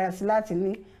kọbi ara sí láti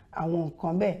ní àwọn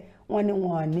nǹkan bẹ́ẹ̀ wọ́n ní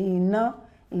wọn ní iná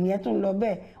ìyẹn tún lọ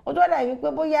bẹ́ẹ̀. Ó tó dàbí pé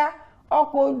bóyá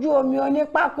ọkọ̀ ojú omi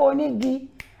onípákó onígi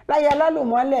láyé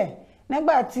alálùmọ́lẹ̀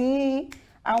nígbà tí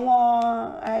àwọn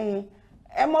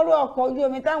ẹmọ́rú ọkọ̀ ojú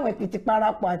omi táwọn Èkìtì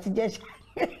parapọ̀ àti Jẹ̀ṣà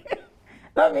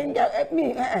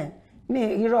mi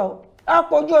irọ́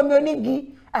ọkọ̀ ojú omi onígi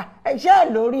iṣẹ́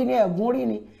lórí ni ẹ̀gún rí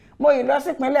ni. Mo yìí lọ sí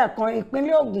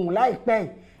ìpínlẹ̀ Ògùn láìpẹ́ yìí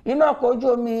inú ọkọ̀ ojú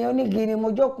omi onígi ni mo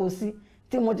jókòó sí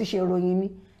tí mo ti ṣèròyìn mi.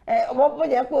 Bó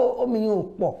jẹ́ pé omi yìí ò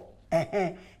pọ̀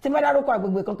tí mo dárúkọ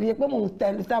àgbègbè kan kì í ṣe pé mò ń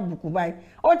tẹnu tàbùkù báyìí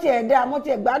ó tiẹ̀ dáa mo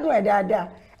tiẹ̀ gbádùn ẹ̀ dáadáa.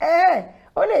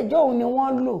 Ó lè jó òun ni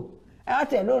wọ́n lò wọ́n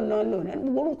tiẹ̀ lóun náà lò ní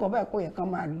gbogbo orúkọ báyìí kò yẹ kán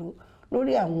máa lò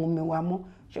lórí àwọn omi wa mọ́.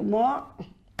 Ṣùgbọ́n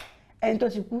ẹni tó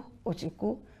ti kú ó ti kú.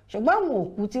 Ṣùgbọ́n àwọn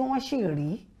òkú tí wọ́n ṣì rí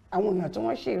àwọn èèyàn tí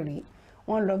wọ́n ṣì rí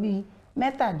wọ́n lọ bíi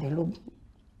 17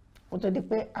 kó tó di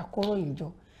pé àkóròyìn jọ.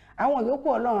 Àwọn yòókù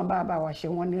Ọlọ́run bá wa ṣe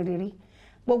wọ́n ní rírí.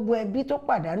 Gbogbo ẹbí tó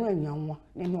pàdánù èèyàn wọn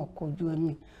nínú ọkọ̀ ojú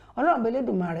omi Ọlọ́run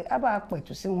Elédùmarè á bá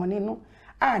pẹ̀tù sí wọn nínú.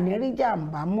 Àní rí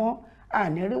jàǹbá mọ́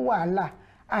àní rí wàhálà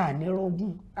àní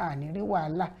rógùn àní rí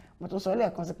wàhálà. Mo tún sọ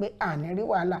lẹ́ẹ̀kan sí pé àní rí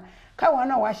wàhálà. Káwọn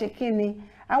náà wá ṣe kí ni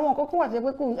àwọn nǹkan kan wà tó yẹ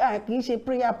pé kì í ṣe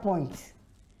prayer point.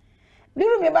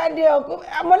 Bírú mi bá dé ọkọ̀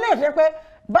àmọ́ lè ṣe pé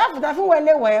báàfù ta fún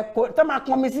wẹlé wẹ̀ tó máa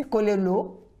pọn mi sí kò lè lò ó.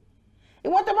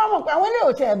 Ìwọ́n tó bá mọ̀ pé àwọn ilé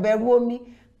ò tiẹ̀ bẹ̀rù omi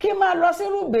kí n máa lọ sí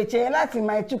rúbèjẹ láti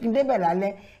máa ìtukùn débẹ̀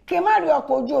lálẹ́ kí n má rí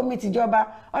ọkọ̀ ojú omi tìjọba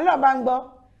Ọlọ́run bá ń gbọ́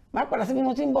máa padà sí bí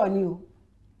mo ti ń bọ̀ ni o.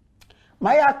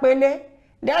 Màá yá pélé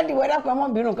dáàdì wẹ́dà kan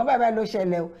ọmọbìnrin kan báyìí ló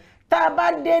ṣẹlẹ̀ o. Tá a bá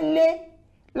délé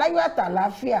láyọ̀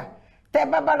àtàláfíà tẹ́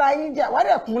bá bára yín jà wá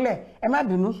dẹ̀ kúnlẹ̀ ẹ má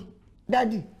bínú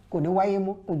dáàdì kò ní wáyé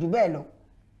mọ́ kò jù bẹ́ẹ̀ lọ.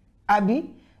 Àbí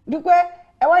dúpẹ́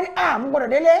ẹ wá ní mo gbọ́dọ̀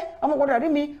délé ọmọ gbọ́dọ̀ rí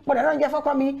mi gbọ́dọ̀ náà jẹ́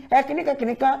fọ́kọ́ mi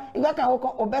kìnnìkan ìgbà kan àwọn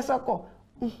kan ò bẹ́ sọ́kọ̀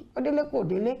ó délé kò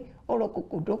délé ó roko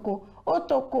kò dóko ó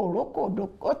tó kò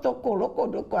rókò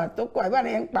dóko àtókò àbí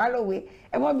yẹn ń pa á lówe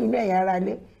ẹ mọ́ bínú ẹ̀yà ara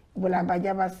lé ibo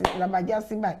làbàjá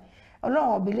sí báyìí. Ọlọ́run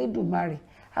ọba Elédùmarè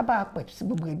á bá pẹ̀tù sí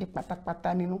gbogbo ẹbí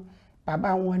pátápátá nínú. Bàbá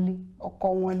wọn ni ọkọ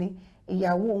wọn ni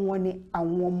ìyàwó wọn ni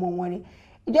àwọn ọmọ wọn ni.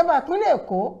 Ìjọba ìpínlẹ̀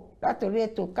Èkó látòrí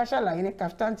ètò Ká Sálàyé ní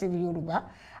Kaftan TV Yorùbá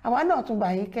àwa náà tún bá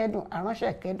yín kẹ́dùn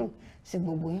aránṣẹ́ kẹ́dùn sí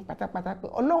gbogbo yín pátápátá pé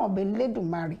Ọlọ́run ọba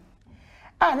Elédùmarè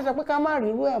ní sọ pé ká má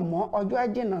rírú ẹ̀ mọ́ ọjọ́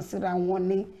àjìnà síra wọn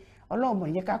ní Ọlọ́run bọ̀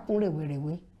jẹ́ ká kún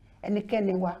rèwerèwe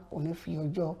ẹnikẹ́ni wa kò ní fi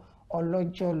ọjọ́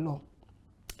ọlọ́jọ́ lọ.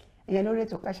 Ìyẹn lórí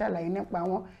ètò Ká Sálàyé nípa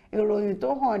àwọn ìròyìn tó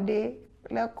hàn dé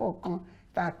lẹ́kọ̀ọ̀kan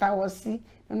tàtàwọ́ sí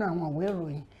nínú àwọn ìwé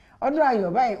ìròyìn. Ọdún ayọ̀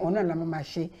báyìí òun náà la máa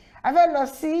ṣe. A fẹ́ lọ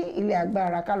sí ilé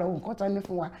agbára ká lọ wo nǹkan tó ní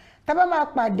fún wa. Tá bá máa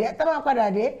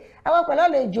padà dé àwọn pẹ̀lú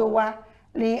àlejò wa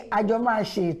ni àjọ máa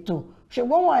ṣe ètò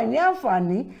ṣùgbọ́n wọn ní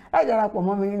àǹfààní láti darapọ̀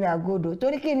mọ́ mi nílé agodo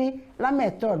torí kí ni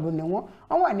lámẹ̀tọ́ ló ní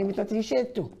wọ́n wà níbi tó ti ń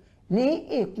ṣètò ní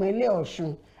ìpínlẹ̀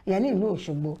Ọ̀ṣun ìyẹn ní ìlú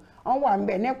Òṣogbo wọ́n wà ń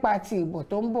bẹ̀ nípa ti ìbò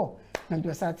tó ń bọ̀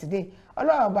lọ́jọ́ sátidé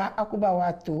Ọlọ́run ọba akúbá wa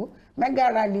tó mẹ́gà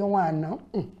rally wọn àná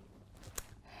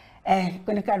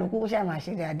kóníkàlùkù ó ṣàmà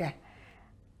ṣe dáadáa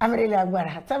amẹ́rẹ́lẹ́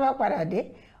agbára tá bá padà dé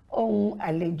ohun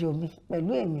àlejò mi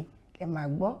pẹ̀lú èmi ẹ máa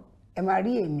gbọ́ ẹ máa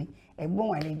rí èmi ẹ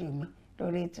gbóhùn àlejò mi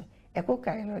lórí ètò ẹ kú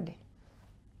kàrí lọ́dẹ.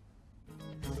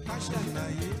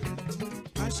 Aṣàlàyé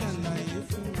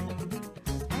fún wọn.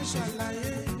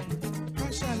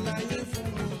 Aṣàlàyé fún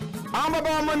wọn. Àwọn bàbá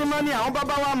wa mọ́nímọ́ní àwọn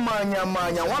bàbá wa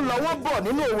mààyàn wọ́n lọ wọ́n bọ̀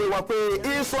nínú òwe wa pé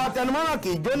iṣu àtẹnumọ́ràn kì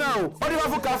í jóná o. Ó dé wá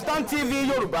fún Kaftan TV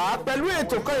Yorùbá pẹ̀lú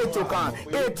ètò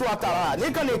ètò àtàrà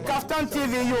níkànnì Kaftan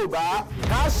TV Yorùbá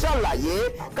ká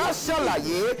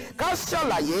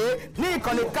ṣàlàyé ní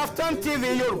ìkànnì Kaftan TV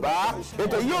Yorùbá.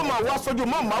 Ètò yóò máa wá sójú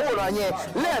mọ́ màwòrán yẹn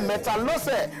lẹ́ẹ̀mẹ́ta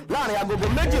lọ́sẹ̀ láàrin agogo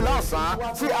 12 ọ̀sán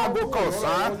sí aago 1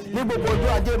 ọ̀sán ní gbogbo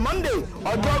ọjọ́ ajé Monday,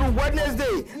 Ọjọ́rú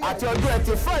Wednesday àti ọjọ́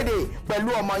Ẹtì Friday pẹ̀lú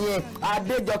ọmọ yẹn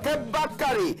Adejoke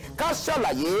Bakare ká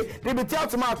ṣàlàyé níbi tí a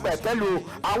ti máa pẹ̀ pẹ̀lú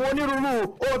àwọn onírúurú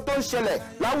ohun tó ń ṣẹlẹ̀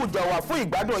láwùjọ wa fún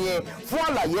ìgbádùn yẹn fún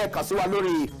àlàyé ẹ kàn sí wa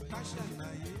lórí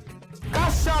ká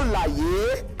ṣàlàyé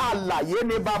àlàyé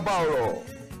ní bàbá ọ̀rọ̀.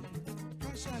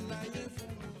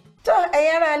 tó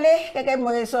ẹ̀yin ará ilé gẹ́gẹ́ bí mo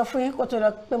ṣe sọ fún yín kó tó lọ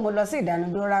pé mo lọ sí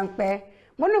ìdánudúró ráńpẹ́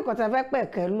mo ní nǹkan tá a fẹ́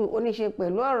pẹ̀kẹ́lù ó ní ṣe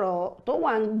pẹ̀lú ọ̀rọ̀ tó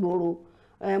wà ń gbòòrò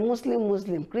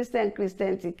Muslim Christian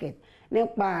ticket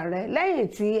nípa ààrẹ lẹ́yìn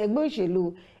tí ẹgbẹ́ òṣèlú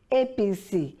APC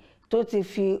tó ti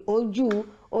fi ojú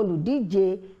olùdíje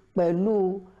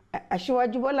pẹ̀lú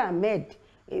Aṣíwájú Bọ́lá Ahmed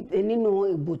nínú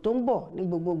ìbò tó ń bọ̀ ní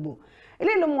gbogbogbò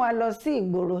eléyìí ló mú wa lọ sí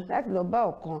ìgboro láti lọ bá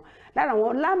ọ̀kan lára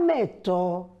àwọn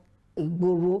lámẹ̀tọ́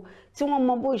ìgboro tí wọ́n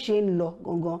mọ bó ṣe ń lọ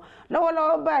gangan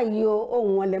lọ́wọ́lọ́wọ́ báyìí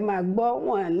ohùn wọn lè máa gbọ́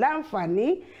wọn láǹfààní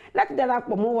láti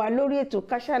darapọ̀ mọ́ wa lórí ètò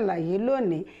Ká Ṣàlàyé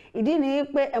lónìí ìdí ni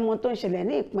pé ẹmọ tó ń ṣẹlẹ̀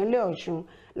ní ìpínlẹ̀ Ọ̀ṣun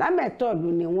lámẹ̀tọ́ọ̀lù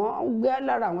ni wọ́n gbé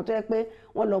lára àwọn tó yẹ pé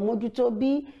wọ́n lọ mójútó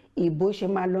bí ìbò ṣe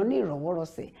máa lọ ní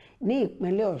ìrọ̀wọ́rọ̀sẹ̀ ní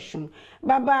ìpínlẹ̀ Ọ̀ṣun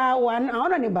bàbá wa àwọn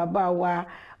náà ni bàbá wa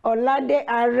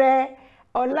Aare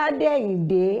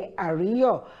Oladehinde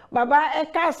Àríyọ̀ bàbá ẹ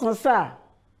káàsán sà.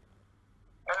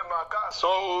 Ẹ máa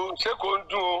káàsán o ṣé kò ń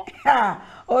dùn o.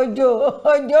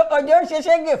 òjò ṣe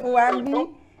ṣẹ́gẹ̀ fún wa bí.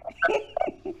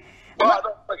 báwa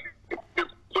náà ṣe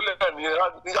ìpínlẹ̀ ní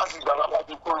láti gbàgbà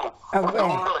láti kúrò ó ń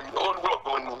rọ̀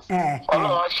gan ni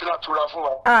Ọlọ́run á ṣe látura fún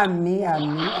wa.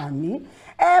 àmín.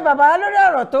 Bàbá lórí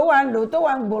ọ̀rọ̀ tó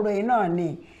wà ń gbòòrò yìí náà ni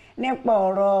nípa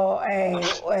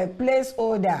ọ̀rọ̀ place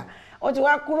holder ó ti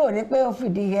wá kúrò ní pé ó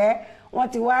fìdí yẹ wọ́n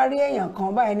ti wá rí èèyàn kan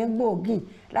báyìí ní gbòógì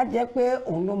láti jẹ́ pé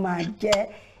òun ló máa jẹ́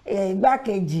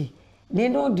igbákejì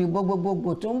nínú ìdìbò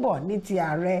gbogbogbò tó ń bọ̀ ní ti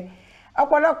ààrẹ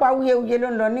ọ̀pọ̀lọpọ̀ awuyewuye ló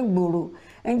ń lọ nígboro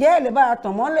ǹjẹ́ ẹ lè bá a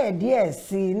tàn mọ́lẹ̀ díẹ̀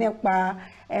sí i nípa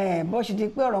bó ṣe di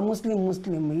pé ọ̀rọ̀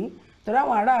muslim yìí torí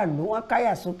àwọn aráàlú wọn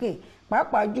káyà sókè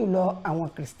pàápàá jùlọ àwọn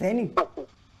kìrìsìtẹ́nì.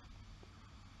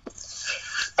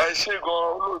 ẹ ṣe gan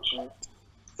olóòtú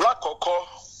lákọ̀ọ́kọ́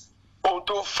ohun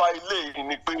tó fa ilé yìí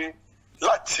ni pé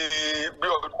láti bí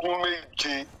ọdún méje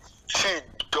tí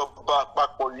ìjọba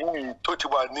àpapọ̀ yìí tó ti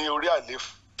wà ní orí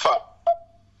àlééfà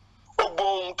gbogbo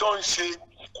ohun tó ń ṣe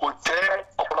kò tẹ́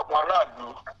ọ̀pọ̀lọpọ̀ aráàlú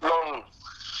lọ́rùn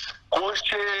kò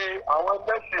ṣe àwọn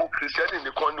ẹlẹ́sìn kìrìsìtẹ́nì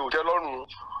nìkan ni ò tẹ́ lọ́rùn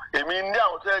èmi ní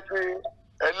àwọn tó yẹ pé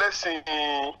ẹlẹ́sìn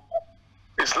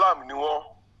Islam ni wọ́n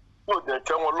yóò dẹ̀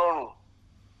tẹ́ wọn lọ́rùn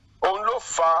òun ló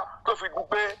fà á tó fi di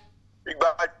pé ìgbà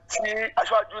tí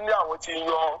aṣáájú ní àwọn ti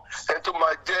yan ẹni tó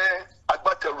máa jẹ́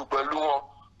agbátẹrù pẹ̀lú wọn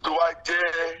tó wá jẹ́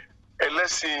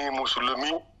ẹlẹ́sìn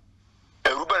mùsùlùmí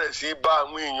ẹ̀rù bẹ̀rẹ̀ sí bá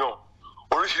àwọn èèyàn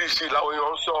oríṣiríṣi làwọn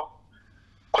èèyàn ń sọ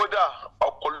kódà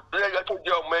ọ̀pọ̀lọpọ̀ tó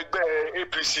jẹ́ ọmọ ẹgbẹ́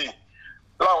APC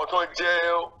láwọn tó jẹ́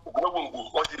ògbóngbòǹgbò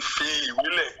wọ́n ti fi ìwé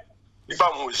lẹ̀ nípa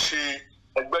àwọn ò ṣe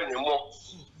ẹgbẹ́ yẹn mọ́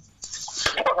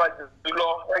nípa jùlọ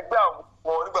ẹgbẹ́ àwọn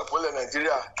onígbàgbọ́lẹ̀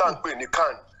Nàìjíríà tá à ń pè ní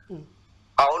CAN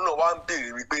àwọn náà wá ń béèrè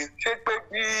wípé ṣé pé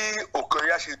bí òkè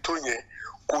ọ̀yá ṣe tó yẹn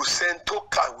kò sẹ́ni tó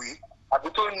kàwé àbí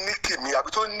tó ní kìmí àbí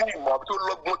tó ní ìmọ̀ àbí tó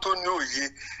lọ́gbọ́n tó ní òye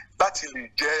láti lè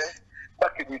jẹ́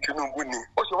gbàkejì Tinubu ni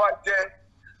ó ṣe wá jẹ́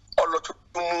ọlọ́tún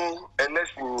mú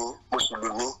ẹlẹ́sìn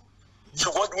mùsùlùmí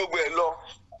ṣùgbọ́n tí gbogbo ẹ̀ lọ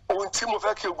ohun tí mo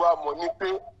fẹ́ kí gbogbo àmọ̀ ni pé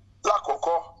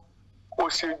lákọ̀ọ́kọ́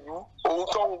òṣèlú ohun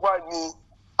tó ń wá ní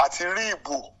àti rí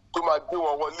ìbò tó máa gbé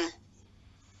wọn wọlé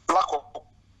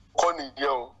lákọ̀ọ́kọ́ nìyẹn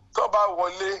o tó bá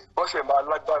wọlé wọ́n ṣe máa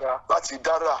lágbára láti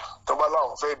dára tó bá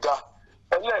láwọn fẹ́ dá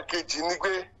ẹlẹ́ẹ̀kejì ni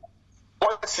pé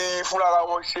wọ́n ti fúnra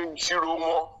wọn ṣe ìṣirò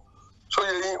wọn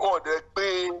sóye yín wọn dẹ̀ pé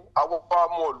àwọn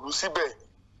ọmọ ìlú síbẹ̀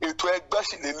ètò ẹgbẹ́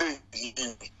sì lélẹ̀ yìí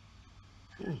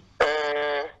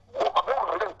ọ̀bẹ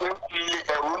ọ̀rọ̀ lè pé fi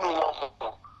ẹ̀rọ nù wọn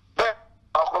mọ̀ bẹ́ẹ̀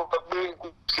àwọn ọ̀gá pé kò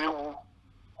séwu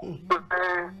pé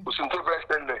kò sí tó fẹ́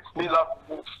ṣẹlẹ̀ nílá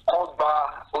kọ́ gba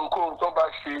ohunkóhun tó bá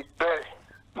ṣe bẹ́ẹ̀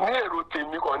ní èrò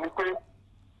tèmi kàn ní pé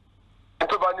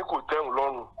tó bá ní kò tẹ́hùn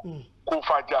lọ́rùn kó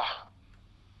fàjà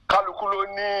ká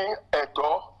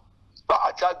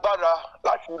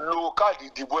lo káàdì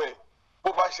ìdìbò ẹ̀ bó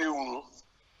bá ṣe wù ú.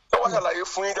 Ẹ wá ṣàlàyé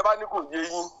fún yín, tẹ́ bá ní kò yé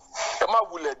yín, ẹ má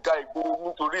wulẹ̀ da ìgboro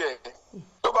nítorí ẹ̀.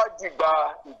 Tó bá dìgbà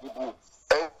ìdìbò,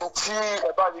 ẹni tí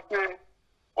ẹ bá rí pé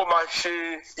ó máa ṣe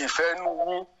ìfẹ́ nú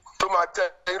yín tó máa tẹ́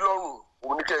ẹ lọ́rùn,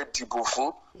 òun ní kẹ́ ẹ dìbò fún.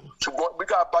 Ṣùgbọ́n bí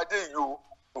ká bá dé yìí o,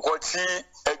 nǹkan tí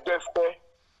ẹgbẹ́ fẹ́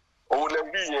òun lẹ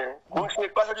rí yẹn, kò ń ṣe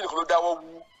pásítọ̀ nìkan ló dáwọ́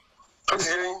wú. Tó ti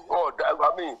yé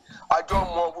àmì àjọ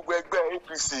ọmọ gbogbo ẹgbẹ́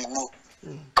APC ni.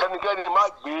 Kẹ́nikẹ́ni má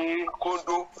gbé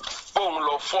kóńdó bóun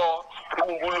lọ fọ́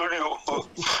Tinubu lórí o.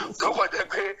 Tó kọ̀ jẹ́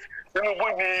pé Tinubu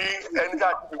ni ẹni tí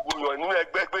a ti dìbò yàn nínú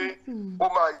ẹgbẹ́ pé ó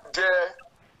máa jẹ́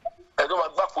ẹjọ́ máa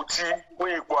gbàpò tí fún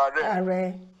ipò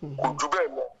ààrẹ, kò jù bẹ́ẹ̀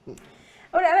lọ.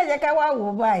 Ó dára jẹ́ ká wá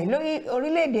wò báyìí lórí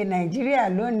orílẹ̀-èdè Nàìjíríà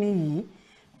lónìí yìí,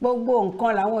 gbogbo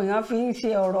nǹkan làwọn èèyàn fi ń ṣe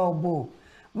ọ̀rọ̀ ọ̀bò.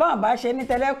 Bọ́n bá ṣe ní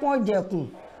tẹlẹ́kùn òjẹ̀kùn,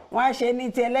 wọ́n á ṣe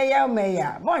ní ti ẹlẹ́yàmẹ̀yà,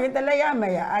 bọ́n ṣe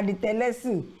tẹlẹ́yàmẹ̀yà á di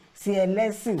tẹlẹ́sìn sí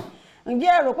ẹlẹ́sìn.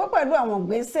 Ǹjẹ́ ẹ rò pé pẹ̀lú àwọn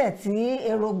ìgbésẹ̀ tí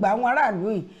èròǹgbà àwọn aráàlú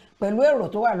yìí pẹ̀lú èrò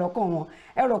tó wà lọ́kàn wọn,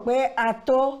 ẹ rò pé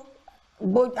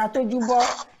atójúbọ́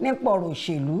nípa ọ̀rọ̀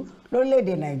òṣèlú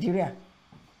lórílẹ̀-èdè Nàìjíríà?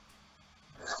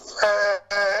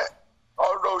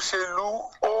 Ọ̀rọ̀ òṣèlú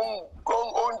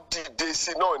ó ń dìde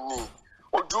sí náà ni,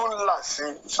 ojú ńlá sí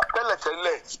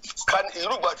tẹ́lẹ̀tẹ́lẹ̀.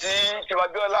 Ìrúgbà tí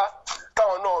Abíọ́lá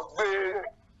táwọn náà gbé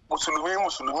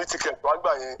mùsùlùmí tíkẹ̀tì wá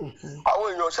gbà yẹn, àwọn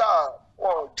èèyàn ṣáà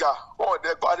wọ́n jà, wọ́n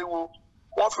dẹ̀ pariwo,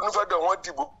 wọ́n finúfẹ́dọ̀, wọ́n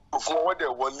dìbò fún wọn, wọ́n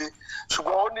dẹ̀ wọlé.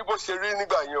 Ṣùgbọ́n ó ní bó ṣe rí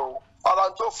nígbà yẹn o. Ara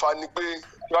tó fà á ni pé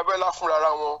Abíọ́lá fúnra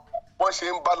wọn, wọ́n ṣe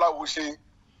ń bá láwo ṣe,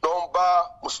 lọ́ ń bá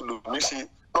mùsùlùmí ṣe,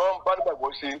 lọ́ ń bá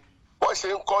nígbàgbọ́ ṣe, wọ́n ṣe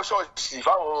ń kọ́ ṣọ́ọ̀ṣì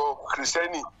fáwọn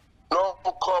kìrìsìtẹ́nì, lọ́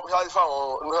ń kọ́ mọ́ṣáláṣí fáwọn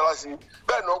mọ́ṣáláṣí,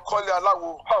 bẹ́ẹ̀ náà ń kọ́lé aláwo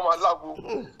fáwọn aláwo.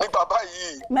 Nígbà báyìí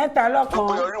mẹ́ta lọ́kan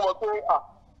gbogbo èèyàn rí wọn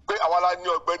pé àwa la ní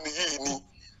ọ̀gbẹ́ni yìí ni.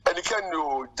 Ẹnikẹ́ni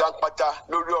ò jàǹpátá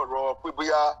lórí ọ̀rọ̀ pé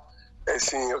bóyá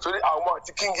ẹ̀sìn torí àwọn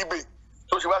àti kíngíbè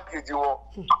tó ṣe wá kejì wọn,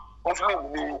 mùsùlùmí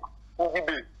ni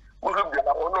kíngíbè, mùsùlùmí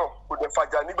àwọn náà kò dẹ̀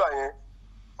fàjà nígbà yẹn.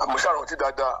 Àmọ́ ṣàrántí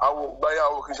dáadáa, àwọn ògbáyà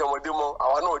àwọn kì í ṣe ọmọdé mọ́,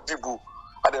 àwa náà dìbò,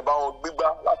 àdẹ̀bá wọn gbígbá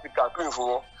láti kàmpéyìn fún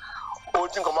wọn. Ohun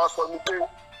tí nǹkan máa sọ ni pé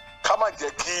ká má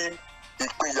jẹ́ kí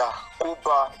ìpínyà kó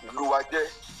ba ìlú wa jẹ́.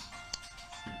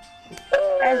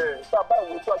 Sábà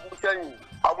ìwé tó àdúgbò sẹ́yìn,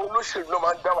 àwọn olóṣèlú náà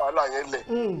máa ń dá wàhálà yẹn lẹ̀.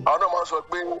 Àwọn náà máa ń sọ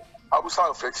pé Haúsá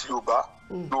ò fẹ́ ti Yorùbá,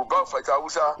 Yorùbá ò fẹ́ ti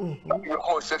Haúsá,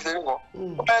 ìyókùn ọ̀sẹ̀ ṣe nìkan.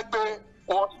 Ẹ pé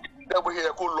wọ́n ṣe bó ṣe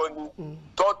yẹ kó lọ ni,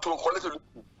 tó ń to nǹkan lẹ́sẹ̀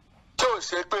lókè. Tí ò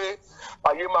ṣe pé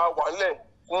àyè máa wà ńlẹ̀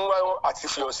fún wọn àti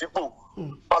fìyàn sípò,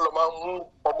 wọ́n lọ máa mú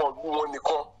ọmọ ìlú wọn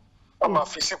nìkan, wọ́n máa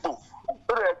fi sípò.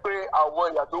 Ó rẹ̀ pé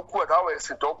àwọn ìyà tó kù àtàwọn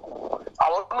ẹ̀sìn tó kù,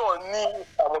 àwọn náà ní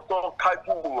àwọn tó ń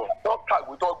kájú wọn, tó ń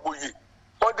kàwé, tó ń gboyè,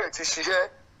 wọ́n dẹ̀ ti ṣiṣẹ́,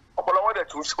 ọ̀pọ̀lọpọ̀ dẹ̀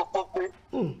tún ṣe pọ́ pé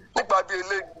nípa bí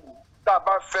eléyìí tá a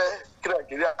bá fẹ́ kí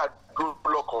Nàìjíríà dúró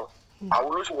lọ́kàn, àwọn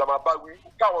olóṣèlú la máa bá wí,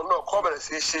 káwọn náà kọ́ bẹ̀rẹ̀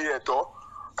sí ṣe ẹ̀tọ́.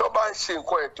 Tó bá ń ṣe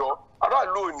nǹkan ẹ̀tọ́,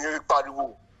 aráàlú ò ní pariwo,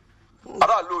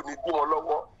 aráàlú ò ní dí wọn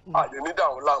lọ́wọ́, àlè ní dà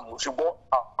wọn láàmú. Ṣùgbọ́n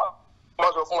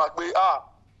wọ́n sọ fún wa pé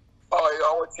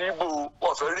àwọn tí Ìgbò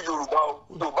wọn fẹ́ rí Yorùbá o,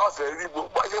 Yorùbá fẹ́ rí Ìgbò,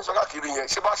 wọ́n ṣe ń sọ káàkiri yẹn,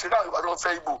 ṣé bá ṣe láàrin Yorùbá tó ń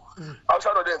fẹ́ Ìgbò, Haúsá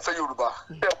náà dẹ̀ ń fẹ́ Yorùbá,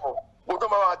 bẹ́ẹ̀ mọ̀ mo tó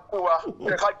máa tó wa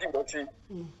ẹ ká dìbò sí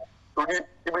i. Torí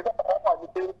ibi tí wọ́n wà ní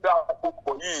pé bí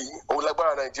àkókò yìí òun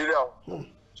lágbára Nàìjíríà o.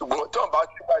 Ṣùgbọ́n tí wọ́n bá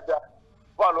ti dájá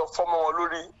wà lọ fọ́mọ wọn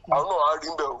lórí, àwọn náà á rí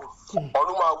ń bẹ̀ o.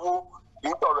 Ọ̀run máa wó kì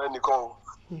í tọ̀rọ̀ ẹnìkan o.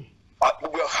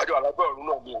 Gbogbo àjọ alábẹ́ ọ̀run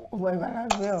náà ni o. Gbogbo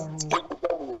alábẹ́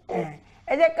ọ̀run.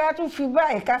 Ẹ jẹ́ ká tún fi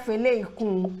báyìí káfẹ́ lé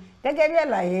ikùn gẹ́gẹ́ bí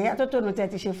àlàyé atótónu tẹ́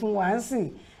ti ṣe fún wa ń sìn.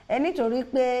 Ẹ nítorí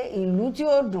pé ìlú tí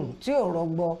ó dùn tí ò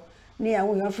rọgbọ ni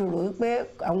àwọn èèyàn fi rò wípé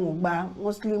àwọn ò gba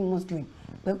muslim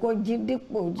pé kó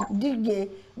díje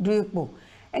du ipò.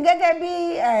 Gẹ́gẹ́ bí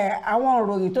àwọn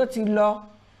ìròyìn tó ti lọ,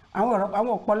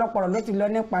 àwọn ọ̀pọ̀lọpọ̀ ló ti lọ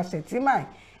nípa Sẹ̀tìmà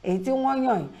èyí tí wọ́n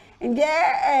yàn yìí.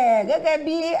 Ǹjẹ́ gẹ́gẹ́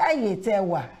bí àyè tẹ́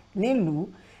wà nílùú,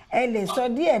 ẹ lè sọ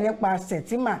díẹ̀ nípa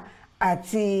Sẹ̀tìmà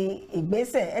àti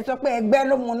ìgbésẹ̀? Ẹ sọ pé ẹgbẹ́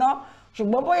ló mú ná,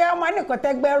 ṣùgbọ́n bóyá wọ́n á nìkan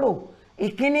tẹ́gbẹ́ rò,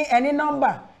 ìkíní ẹni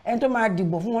nọ́mbà ẹni tó máa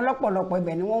dìbò fún wọn lọ́pọ̀lọpọ̀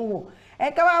ibẹ̀ ni wọ́n ń wò.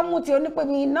 Ẹ ká wá mú ti onípe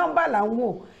bí nọ́mbà là ń wò,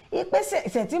 ìpè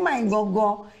Sẹ̀tìmà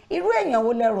gangan irú èèyàn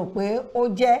wo lẹ rò pé ó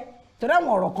jẹ́? Torí àwọn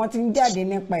ọ̀rọ̀ kan ti ń jáde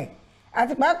nípa ẹ̀,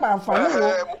 àti pàápàá àǹfààní wo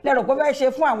lẹ rò pé bẹ́ẹ̀ ṣe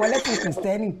fún àwọn ẹlẹ́sìn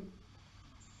Kìrìsìtẹ́nì?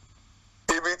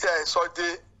 Ibi tẹ́ ẹ sọ dé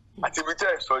àti ibi tẹ́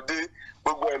ẹ sọ dé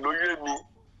gbogbo ẹ̀ ló yé mi.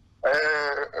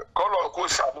 Kọ́lọ̀ kó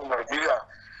ṣàánú Nàìjíríà.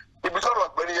 Ibi tọ́rọ̀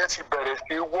ọ̀gbẹ́ni yẹn ti bẹ̀rẹ̀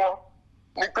sí wọ́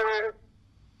ni pé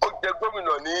ó jẹ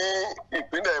gómìnà ní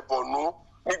ìpínlẹ̀ Borno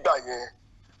nígbà yẹn.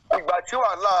 Ìgbà tí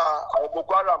wàhálà àwọn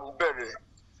Boko Haram bẹ̀rẹ̀,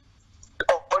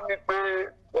 ọ̀pọ̀ ní pé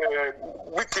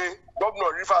Wike gómìnà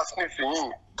Rivers nísìnyí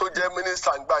tó jẹ́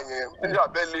mínísítà ńgbà yẹn ní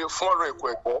abẹ́lé fún ọ̀rọ̀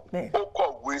ẹ̀kọ́ ó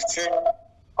kọ̀wé sí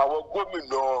àwọn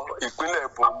gómìnà ìpínlẹ̀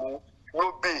Borno,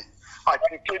 Yobe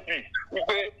àti Kebbi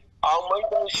wípé àwọn ọmọ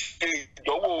ìgbà ń ṣe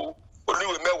ìdánwò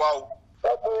oníwèé mẹ́wàá o.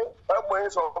 ẹgbẹ́ yẹn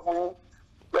sọ fún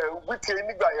Wike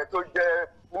nígbà yẹn tó jẹ́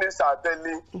mínísítà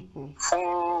tẹ́lẹ̀ fún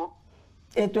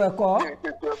ètò ẹ̀kọ́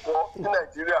ní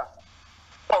Nàìjíríà.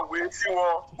 Ọ̀wé sí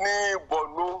wọn ní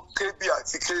Borno, Kebbi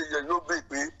àti Yobe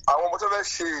pé àwọn ọmọ tó fẹ́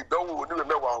ṣe ìdánwò oníwèé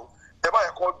mẹ́wàá o. Ẹ bá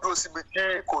yẹ kó dúró síbi tí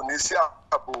kò ní sí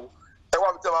ààbò. Ẹ wá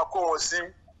bí tẹ́ máa kó wọn sí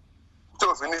tí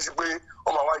òfin ní sí pé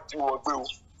wọ́n máa wá jí wọn gbé o.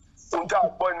 Ohun tí a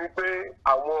gbọ́ ni pé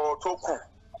àwọn tó kù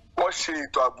wọ́n ṣe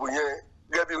ètò ààbò yẹn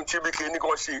gẹ́gẹ́ bí ohun tí Wike ní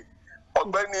kan ṣe.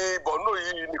 Ọ̀gbẹ́ni Borno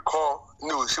yìí nìkan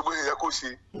ni ò ṣe bó ṣe yẹ kó ṣe.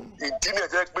 Ìdí nìyẹn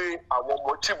jẹ́ pé àwọn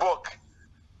ọmọ Chibok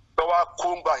lọ́wọ́ kó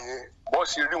ń gbà yẹn wọ́n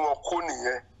sì rí wọn kó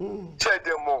nìyẹn.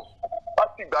 Ṣẹ́ẹ̀dẹ̀ mọ̀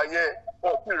láti ìgbà yẹn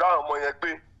wọn ò fi ra àwọn ọmọ yẹn pé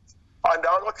àǹdà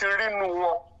wọn ti rí inú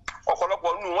wọn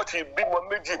ọ̀pọ̀lọpọ̀ nínú wọn ti bímọ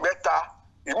 2 mẹ́ta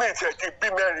ìmí ìtẹ̀ ti bí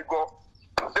 4 gan.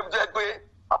 Débi jẹ́ pé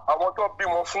àwọn tó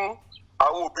bímọ fún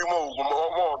àwọn òbí wọn òògùn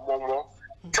ọmọ wọn.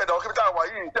 Ṣẹ́ẹ̀dẹ̀ wọn kí táwọn wà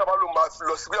yìí tí a bá lò máa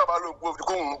lọ sí bí a bá lò gbó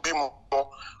kó ń bímọ wọn.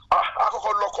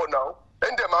 Àkọ́kọ́ lọ́kọ náà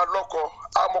ẹni dẹ̀ máa lọ́kọ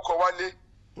àmọ́kọ wálé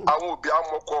àwọn òbí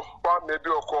àmọ́kọ wá mẹ́bí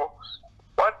ọkọ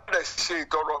wọ́n lè ṣe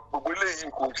ìtọrọ gbogbo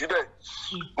eléyìí kò jí bẹ́ẹ̀.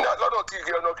 Ní lọ́dọ̀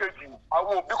kejì ọ̀nà kejì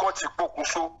àwọn òbí kan ti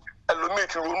pokùnso ẹlòmíì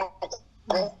ti ronú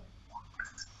kú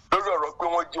lórí ọ̀rọ̀ pé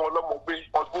wọ́n jí wọn lọ́mọ gbé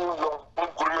ọdún lọ ń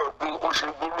gorí ọdún ó ṣe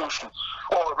gbóró oṣù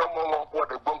ọ̀rọ̀ mọ́ wọn wọn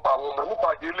dẹ̀ gbọ́n pa àwọn ọmọ nípa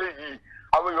eléyìí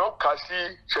àwọn èèyàn kà sí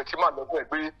Shettima lọ́gbọ̀n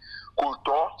pé kò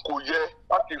tọ́ kò yẹ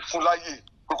láti fún láyè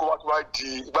pé kó wá tó wá di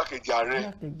igbákejì ààrẹ.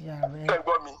 Ẹ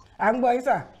gbọ́ mi. À ń gbọ́ yín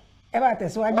sà ẹ bá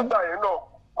tẹ̀síwájú. Nígbà yẹn náà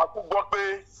a tún gbọ́ pé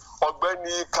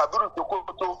ọ̀gbẹ́ni Kabiru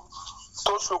Sokoto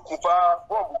tó ṣokùnfà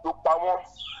bọ́ọ̀bù tó pa wọ́n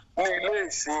ní ilé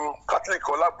ìsìn Catholic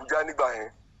Ọlábùjá nígbà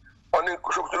yẹn wọ́n ní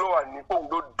Sokoto ló wà ní fóun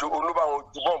ló bá wọn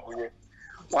ju bọ́ọ̀bù yẹn.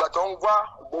 Ìgbà tó ń wá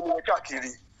ọ̀gbẹ́ni yẹn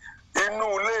káàkiri inú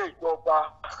ilé ìjọba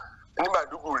ní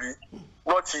Maiduguri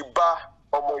wọ́n ti bá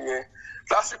ọmọ yẹn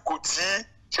lásìkò tí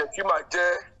Shettima jẹ́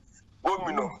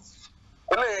gómìnà.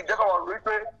 Eléyìí jẹ́ káwọn rí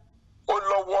pé ó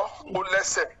lọ́wọ́ ó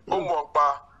lẹ́sẹ̀ ó mọ̀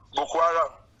pa Boko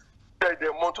Haram.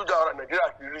 Ẹ̀dẹ̀ mọ tó jà ara Nàìjíríà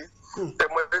ti rí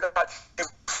ẹ̀mọ ẹ̀dẹ̀ láti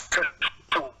fi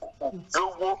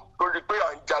lówó lórí pé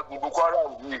à ń jagun Boko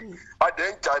Haram yìí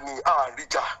adẹ̀ ń jà ní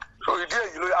àríjà. So ìdí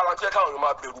èyí ló ara tí káwọn èèyàn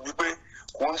máa bẹ̀rù wípé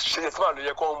kò ń ṣe fún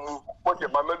àlòyẹ kan mú wọ́n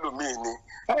jẹ̀ máa mẹ́lòmíì ni.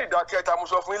 Ní ìdákẹ́ta mo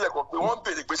sọ fún ilẹ̀ kan pé wọ́n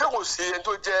béèrè pé ṣé kò sí ẹni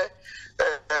tó jẹ́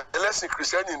ẹlẹ́sìn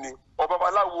kìrìsìtẹ́nì ni ọba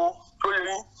babaláwo tó yẹ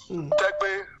yín jẹ́ pé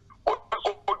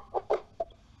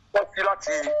wọ́n ti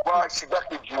láti wá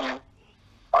ṣìgbákejì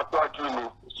àtúwájú ni.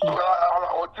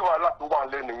 Àwọn tí wàhálà tó wà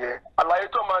lẹ́nu yẹn àlàyé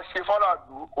tó máa ṣe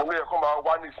fọ́nràdù òun yẹ kó máa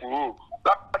wá nísìnyí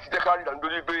láti jẹ́ ká rí ìdánilójú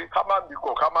lórí pé ká má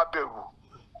bìkọ̀ ká má bẹ̀rù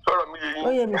sọ̀rọ̀ mi yé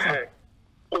yín.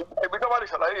 Ẹbí tó bá lè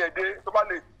ṣàlàyé yẹn dé tó bá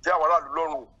lè jẹ́ àwọn aráàlú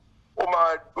lọ́rùn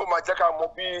ó máa jẹ́ ká mọ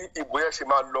bí ìbò yẹn ṣe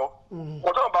máa lọ.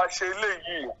 Wọ́n tó bá ṣe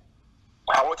eléyìí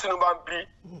àwọn tínú bá ń bí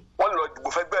wọ́n lè lọ dìbò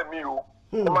fẹ́gbẹ́ mi o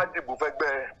wọ́n má dìbò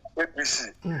fẹ́gbẹ́ APC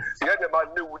ìyẹn dẹ̀ máa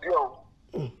léwu díẹ̀ o.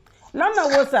 Lọ́nà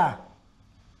wo sà?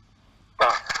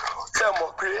 Ṣé ẹ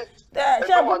mọ̀ pé.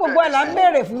 Ṣé gbogbo ẹ̀ là ń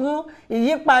béèrè fún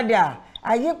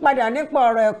àyípadà nípa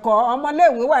ọ̀rọ̀ ẹ̀kọ́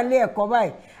ọmọléèwé wà ní ẹ̀kọ́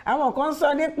báyìí àwọn kan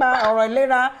sọ nípa ọ̀rọ̀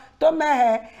ìlera tó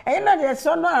mẹ́hẹ ẹ̀yin náà lè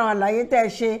sọ́nà àwọn àlàyé tẹ́ ẹ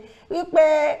ṣe wípé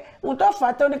ohun tó fà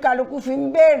á tó ní kálukú fi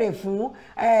ń béèrè fún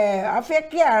afẹ́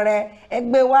kí ààrẹ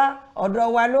ẹgbẹ́ wa ọ̀dọ̀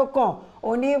wa ló kàn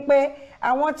ó ní pé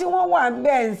àwọn tí wọ́n wà ń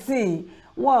bẹ̀ ń sìn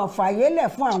wọn ò fàyè lẹ̀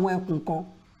fún àwọn ẹkùn kan.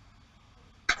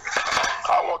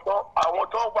 àwọn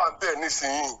tó wà ń bẹ̀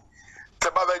nísìnyí tẹ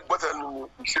bá fẹ́ gbọ́ tẹnu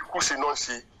ìṣekúṣe náà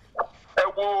ṣe ẹ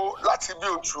wo láti bí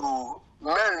oṣù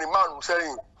 4-5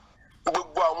 sẹ́yìn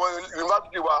gbogbo àwọn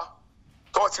yunifásitì wa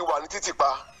tó ti wà ní títì pa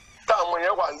táwọn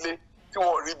yẹn wà lé tí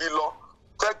wọ́n rí bí lọ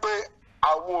jẹ́ pé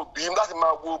àwọn òbí láti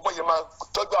máa wo bọ́yẹ máa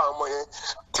tọ́jú àwọn ọmọ yẹn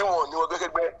tí wọ́n ní wọn gẹ́gẹ́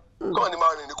kọ́ ni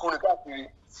máa rìn ní kúrin káàkiri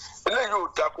eléyìí ò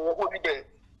dà kó wọ́n kó níbẹ̀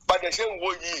padà ṣe ń wo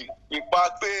yìí ipa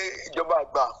pé ìjọba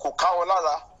àgbà kò ká wọn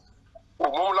lára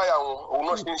òmùmú láyà wọn òun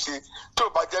náà ṣe ń ṣe tí ò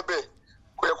bá jẹ́ bẹ́ẹ̀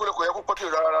kò yẹ kó pọ́kì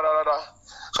rárá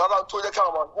sọ́dá tó jẹ́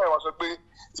káwọn máa ń wá sọ pé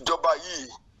ìjọba yìí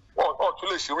wọ́n tún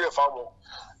lè ṣerú ẹ̀ fáwọn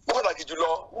ní pàtàkì jùlọ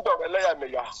nígbà wọn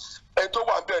ẹlẹ́yàmẹ̀yà ẹni tó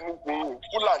wà bẹ́ẹ̀ ní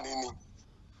Fúlàní ni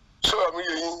sọ̀rọ̀ mi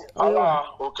yẹ yín ará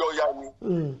Òkè Ọya ni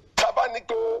tá a bá ní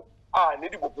pé a ní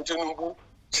dìbò fún Tinubu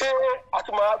ṣé a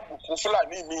tún máa bù fún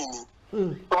Fúlàní míì ni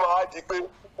tó máa di pé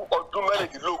ọdún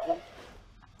 16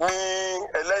 ní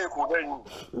ẹlẹ́yìn kò lẹ́yìn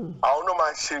àwọn náà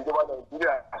máa ṣe ìjọba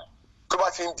Nàìjíríà tó bá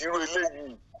ti ń dirú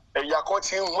eléyìí ẹ̀yà kan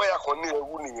ti ń mú ẹ̀yà kan ní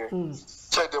ẹrú nìyẹn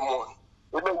ṣẹ̀dẹ̀mọ̀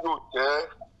eléyìí ò tẹ́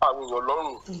àwọn èèyàn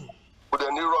lọ́rùn kò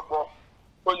dẹ̀ ní rọgbọ́n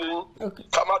ó yẹ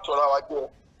ká má tọ́ra wa jẹ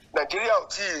Nàìjíríà ò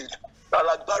tí ì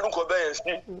alágbádùn kan bẹ́ẹ̀ yẹn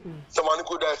sí sọmọ ní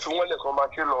kó da ẹ̀fín wọn lẹ̀kan máa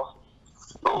ṣe lọ.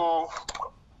 ó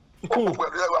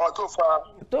pẹ̀lú àwọn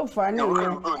tó fa nìyẹn.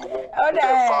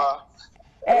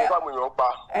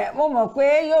 Mo mọ̀ pé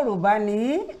Yorùbá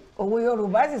ní òwe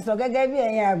Yorùbá sì sọ gẹ́gẹ́ bí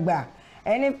ẹ̀yin àgbà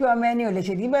ẹni pé ọmọ ẹni ò lè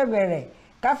ṣèdí bẹ̀bẹ̀ rẹ̀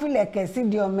káfílẹ̀kẹ̀ sí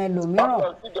di ọmọ ẹlòmíràn.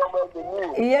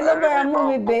 Ìyẹn ló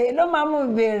máa mú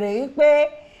mi béèrè wípé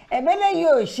ẹ̀bẹ́lẹ̀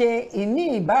yóò ṣe ìní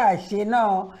ìbáàṣe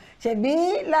náà ṣebí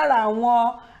lára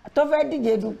àwọn tó fẹ́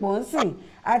díje dupò ń sìn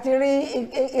àti rí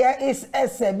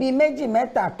ẹsẹ̀ bíi méjì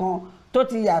mẹ́ta kan tó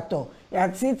ti yàtọ̀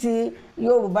àti ti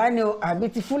Yorùbá ni o àbí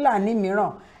ti Fúlàní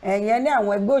mìíràn ẹ̀yẹn ní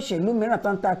àwọn ẹgbẹ́ òṣèlú mìíràn tó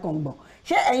ń ta kàngbọ̀n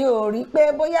ṣé ẹ̀yin ò rí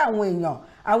pé bóyá àwọn èèyàn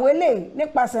àwọn eléyìí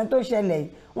nípasẹ̀ tó ṣẹlẹ̀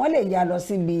wọ́n lè yà lọ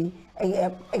síbi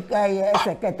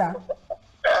ẹsẹ̀ kẹta.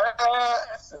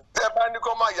 Ẹ bá ní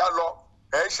kó máa yá lọ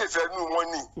ẹ ṣèfẹ́nu wọn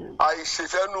ni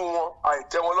àìṣèfẹ́nu wọn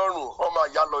àìtẹ́wọn lọ́rùn wọn máa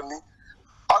yá lọ ni.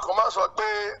 A kàn máa sọ pé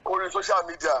orí social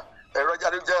media ẹ̀rọ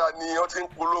jáde-jára ni wọ́n ti ń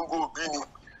polongo Òbí ni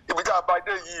ibi tá a bá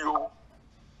dé yìí o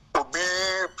Òbí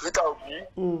Peter Òbí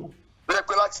lẹ́yìn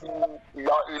pé láti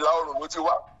ìlà oòrùn ló ti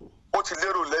wá ó ti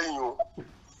lérò lẹ́yìn o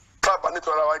káàbà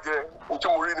nítorí ara wa jẹ ohun tí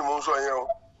mo rí ni mo ń sọ yẹn o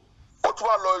ó tún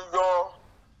wá lọ yan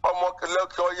ọmọ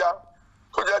kẹlẹ́kẹ́ ọ̀yá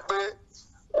tó jẹ́ pé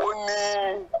ó ní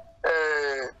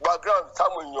background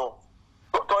táwọn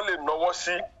èèyàn tó lè náwó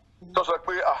sí tó sọ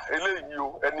pé eléyìí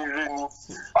o ẹni ire ni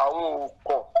àwọn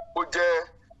òkàn ó jẹ́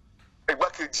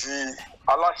igbákejì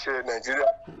aláṣẹ Nàìjíríà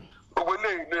gbogbo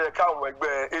eléyìí ló yẹ káwọn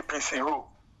ẹgbẹ́ APC rò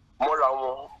mọ́ra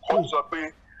wọn kó sọ pé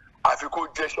àfi kó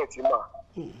jẹ́ṣẹ̀ tí mà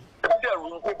ẹbí dẹ̀ rò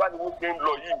wípé bá ní wọ́n ṣe ń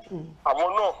lọ yìí àwọn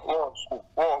náà wọ́n sùn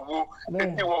wọ́n wo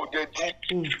etí wọn ò jẹ́ dí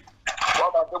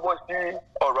wọ́n máa dọ́gbọ́n sí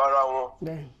ọ̀rọ̀ ara wọn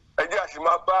ẹ jẹ́ àṣì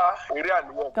máa bá eré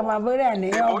àníyàn ká máa bá eré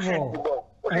àníyàn bọ̀ ó sì dìbò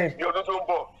ó sì di ọdún tó ń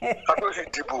bọ̀ ká tó sì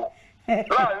dìbò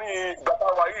láàrin ìgbà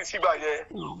táwa yìí sígbà yẹn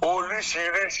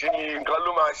oríṣiríṣi nǹkan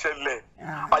ló máa ṣẹlẹ̀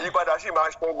àyípadà sì máa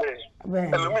ṣẹlẹ̀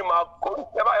ẹlòmíì máa kó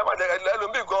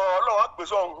ẹlòmíì gan Ọlọ́run á pè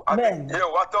sọ́hun àbí ìyẹn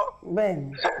ò wá tán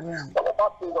Ọlọ́run á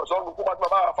pè sọ́hun kó má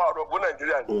bá fa ọ̀rọ̀ bó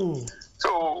Nàìjíríà ni so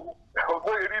ògbó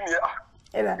eré ni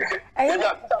ẹ̀yìn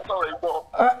àti sọ̀rọ̀ ìgbọ́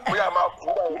bóyá máa fún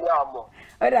wa ìwé àmọ̀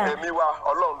ẹ̀mí wa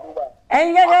Ọlọ́run ló wà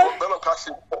àkọ́gbẹ́lọ́ ká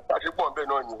ṣe pọ̀ bẹ́ẹ̀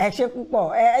náà ni. Ẹ ṣe púpọ̀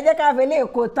ẹ jẹ́ ká fi lè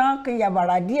kó tán kí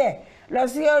yàbàrà díẹ̀ lọ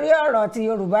sí orí ọ̀rọ̀ ti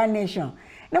Yorùbá Nation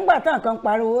nígbà tán kan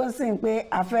pariwo ń sìn pé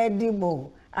a fẹ́ dìbò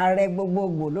ààrẹ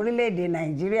gbogbogbò lórílẹ̀‐èdè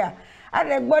Nàìjíríà a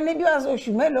lè gbọ́ ní bí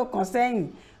oṣù mélòó kan sẹ́yìn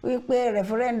wípé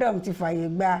referendum ti fààyè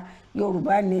gba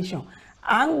Yorùbá Nation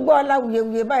à ń gbọ́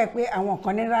láwuyewuye báyìí pé àwọn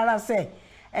kan ní rárá sẹ̀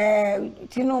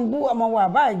Tinubu ọmọ wa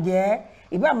bá jẹ́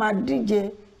ìbá máa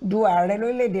díje du ààrẹ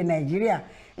lórílẹ̀‐èdè Nàìjíríà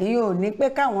èyí ò ní pé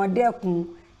káwọn dẹ́kun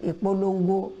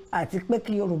ìpolongo àti pé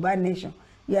kí Yorùbá Nation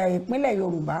ya ìpínlẹ̀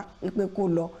Yorùbá ìpè kó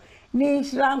lọ ní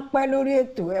ráńpẹ́ lórí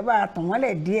ètò ẹ bá tàn wọ́n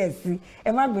lẹ̀ díẹ̀ sí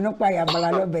ẹ má bínú pa yàbàrà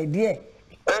lọ́bẹ̀ díẹ̀.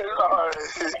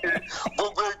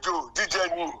 Gbogbo ejò jíjẹ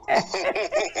ni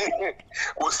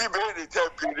kò sí ìbéèrè tẹ́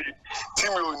béèrè tí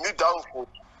mi ò ní dáhùn fún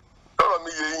lọ́rọ̀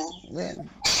mi yé yín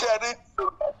ṣé rí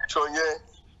ìṣọ̀ yẹn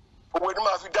òwe ni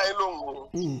máa fi dá yín lóhùn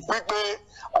wípé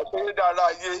àṣeyédá ara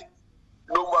ayé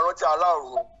ló mú arántí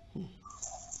aláàrùn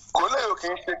kò léyò kì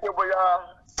í ṣe pé bóyá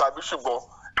tàbí ṣùgbọ́n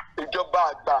ìjọba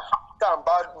àgbà tá à ń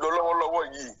bá lọ lọ́wọ́lọ́wọ́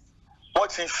yìí wọ́n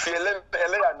ti fi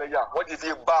ẹlẹ́yàmẹ̀yà wọ́n ti fi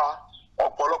bà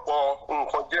ọ̀pọ̀lọpọ̀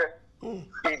nǹkan jẹ́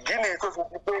ìdí nìyí tó fi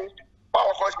pé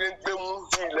báwọn kan ṣe ń gbé mú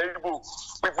ní ilẹ̀ Ìgbò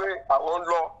wípé àwọn ń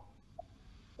lọ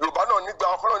Yorùbá náà nígbà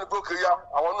àwọn kan náà ní pé òkè ya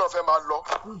àwọn náà fẹ́ máa lọ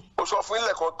ó sọ fún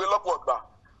ilẹ̀ kan pé lọ́pọ̀ ìgbà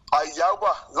àyà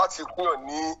wà láti kúnyàn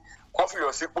ní wọ́n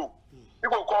fìyàn sípò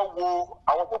dípò kan wo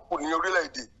àwọn tó kù ní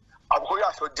orílẹ̀-èdè àbúkọ́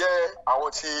yàtọ̀ jẹ́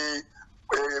àwọn ti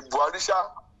Buhari ṣá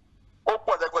ó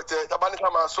pọ̀ rẹpẹtẹ tabaníkà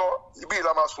máa sọ ibi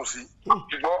ìlà máa sùn sí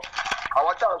ṣùgbọ́n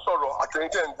àwọn tá à ń sọ̀rọ̀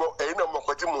àtẹ̀yìntẹ̀ ń gbọ́ ẹ̀yin náà mọ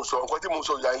nǹkan tí mò ń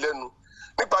sọ yà ń lẹ́nu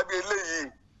nípa bí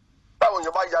eléyìí táwọn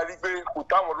èèyàn bá yarí pé kò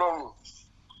táwọn lọ́rùn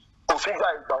òfin gbà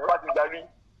ìgbà wọn láti darí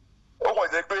ó kàn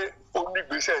jẹ́ pé ó ní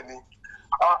ìgbésẹ̀ ni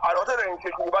àwọn tẹ́lẹ̀ ń ṣe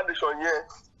kí Yorùbá Nation yẹn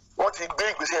wọ́n ti gbé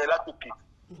ìgbésẹ̀ yẹn látòkè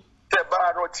tẹ́ bá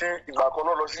rántí ìgbà kan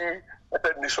náà lọ sí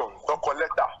United Nations tó kọ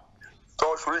lẹ́tà tó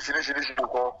oríṣiríṣi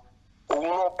nǹkan òun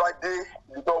náà bá dé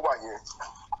ibi tó wà yẹn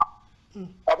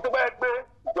àbí tó bá yẹ pé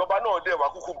ìjọba náà dẹ̀ wá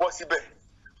kúkú bọ́ síbẹ̀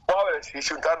wọ́n bẹ̀rẹ̀ sí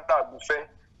ṣe dáadáa àgùnfẹ́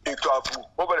ètò ààbò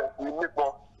wọ́n bẹ̀rẹ̀ sí nípọn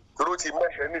toró ti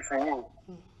mẹ́sẹ̀ nísìnyí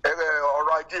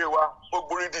ọrọ̀ ajé wa ó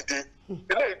gbórí dìde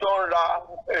eléyìí tó ń ra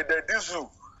ẹ̀dẹ̀ dísù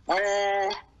ní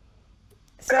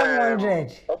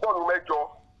 700 ọgọ́rùn-ún mẹ́jọ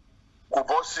kò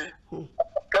bọ́ sí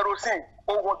kerosene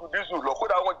ó wọ́n ju dísù lọ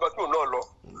kódà àwọn ìgbà tó náà lọ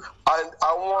and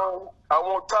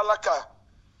àwọn tálákà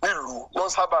nílùú wọ́n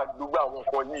sábà gbogbo àwọn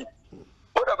nǹkan yìí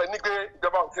ó dàbẹ̀ ní pé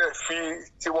ìjọba ò tiẹ̀ fi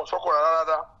tiwọn sọ́kàn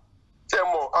rárá ṣe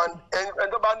mọ̀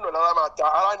ẹni tó bá nà lára máa ta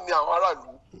ara ní àwọn aráàlú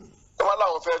ẹ wá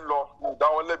láwọn fẹ́ lọ ìdá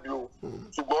wọn lẹ́bi o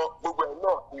ṣùgbọ́n gbogbo ẹ̀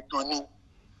náà ètò ni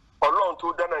Ọlọ́run tó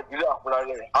dá Nàìjíríà fúnra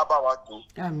rẹ̀ á bá wa tó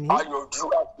ayọ̀jú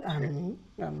àti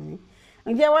àmín.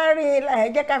 Ǹjẹ́ wá rí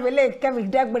ẹ̀jẹ̀ káfí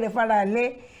dágbére fara lé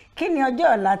kí ni ọjọ́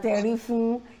ọ̀la tẹ rí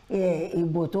fún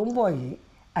ìbò tó ń bọ̀ yìí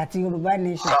àti Yorùbá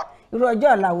nation irú ọjọ́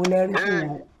ọ̀la wo lẹ rí fún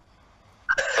wọn.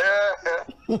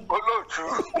 Olóòtú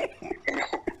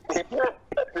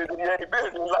ìbéèrè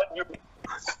ńlá ni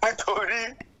nítorí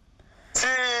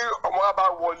tí ọmọ wa bá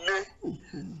wọlé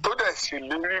tó dẹ̀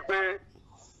ṣèlérí pé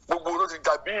gbogbo ló ti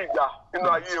dàbí ìjà nínú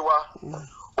ayé wa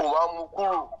òun á mú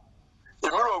kúrò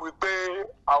èmi rò wípé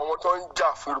àwọn tó ń jà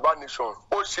fún Yorùbá nation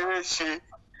ó ṣeé ṣe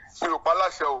mi ò pa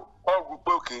láṣẹ o wọ́n rò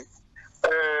pé òkè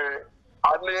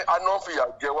aná fìyà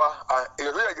jẹ wá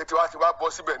èèyàn tó yẹ jẹ tiwa ti wá bọ́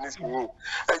síbẹ̀ nísìnyí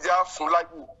ẹ jẹ́ á fún láyè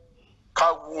ká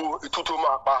wo ìtú tó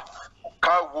máa pa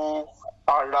ká wo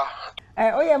ara.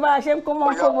 Ó yẹ bá a ṣe ń kó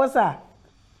mọ́ kó bó sà.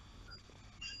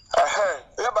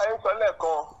 Ẹ bá yín sọ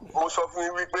lẹ́ẹ̀kan mo sọ fún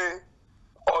yín wípé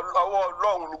ọwọ́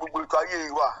Ọlọ́run ni gbogbo ètò ayé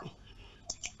wa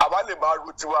àwa lè máa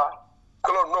ro tiwa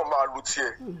kọ́lọ́run náà máa ro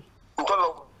tiẹ̀ nítorí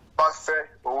bá fẹ́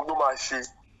òun ló máa ṣe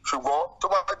ṣùgbọ́n tó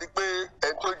bá di pé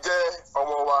ẹni tó jẹ́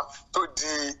ọmọ wa tó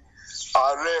di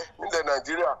ààrẹ nílẹ̀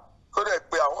Nàìjíríà tó dẹ̀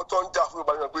pé àwọn tó ń jà fún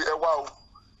Yorùbá pé ẹ wá o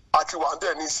àti wà ń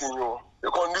bẹ̀ nísìnyí o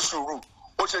ikọ̀ ní sùúrù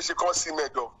ó ṣeé ṣe kán sí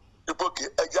mẹ́jọ ìgbòkè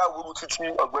ẹjẹ́ àwòrán títí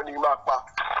ọ̀gbẹ́ni máa pa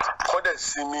kọ́ dẹ̀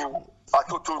sinmi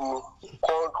atótónu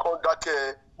kọ́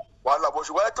dákẹ́ wàhálà bó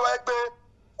ṣùgbọ́n ẹ tó wáyé pé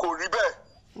kò rí bẹ́ẹ̀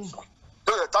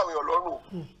tó yẹ táwọn èèyàn lọ́rùn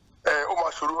ó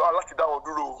máa ṣòro aláti dá wọn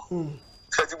dúró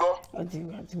ṣe ti gbọ́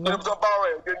níbi tó bá ọ̀rọ̀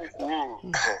ẹ̀ dé nìyí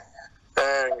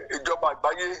ìjọba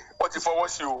àgbáyé wọ́n ti fọwọ́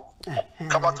sí o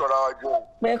kábàtọ̀ ara jọ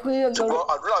ṣùgbọ́n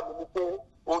àdúrà mi ni pé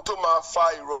ohun tó máa fa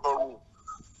ìrọ̀rùn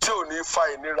tí ò ní fa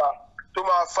ìnira tó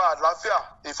máa fa àlàáfíà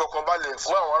ìfọkànbalẹ̀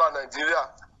fún àwọn ará Nàìjíríà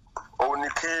òun ni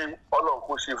kí Ọlọ́run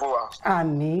kó ṣe fún wa.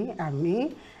 Àmín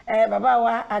àmín. Bàbá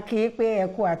wa a kì í pé ẹ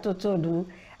kú àtótónu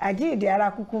àjíǹde ara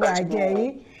kúkúrú àjẹ yìí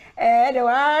ẹ̀ẹ́dẹ̀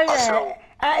wá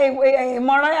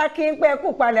ìmọ̀ràn a kì í pé ẹ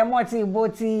kú palẹ̀mọ́ ti ìbò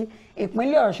ti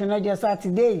ìpínlẹ̀ Ọ̀ṣun lọ́jọ́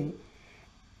Sátidé yìí.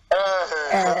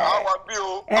 Àwa bí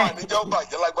o àníjọ́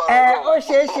bàjẹ́ lágbára Ọlọ́run.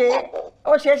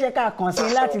 Ó ṣeé ṣe ká kàn sí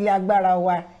láti ilé agbára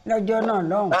wa lọ́jọ́ náà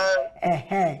lọ́hùn.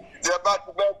 Jẹ bá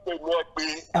ti fẹ́ pè mí ẹ pé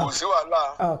kò sí wàhálà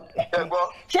ẹ gbọ́.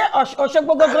 Ṣé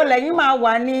Òṣogbo gangan lẹ́yìn máa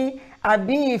wà ní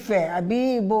àbí Ifẹ̀ àbí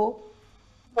ibo?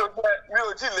 Mi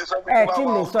ò tí ì lè sọ pé tí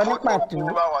lè sọ ní pàtó.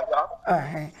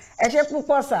 Ẹ ṣé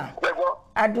púpọ̀ sà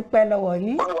a dúpẹ́ lọ́wọ́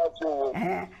yín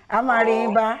a máa rí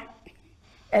yín bá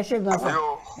ẹ ṣé gan sà.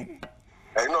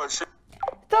 ẹ̀yin náà ṣe.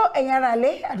 Tó ẹ̀yin ará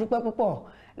lé a dúpẹ́ púpọ̀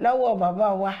lọ́wọ́ bàbá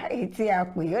wa èyí tí a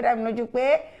pè ó dá mi lójú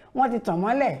pé wọ́n ti tàn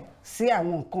mọ́lẹ̀ sí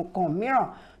àwọn nǹkan kan mìíràn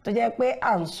tó jẹ́ pé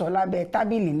à ń sọ lábẹ́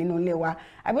tábìlì nínú ilé wa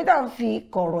àbí tá à ń fi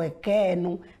kọ̀rọ̀ ẹ̀kẹ́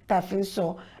ẹnu tá a fi ń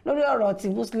sọ lórí ọ̀rọ̀ ti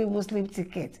muslim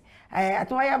ticket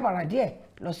àtúnwáyà bàrà díẹ̀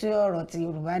lọ sí ọ̀rọ̀ ti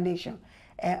Yorùbá nation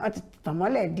wọ́n ti tàn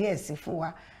mọ́lẹ̀ díẹ̀ sí fún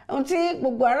wa ohun tí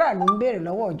gbogbo aráàlú ń béèrè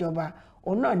lọ́wọ́ ìjọba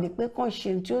òun náà ni pé kàn ṣe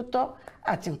ohun tí ó tọ́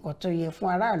àti nǹkan tó yẹ fún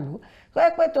aráàlú tó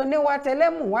yẹ pé tó ní wa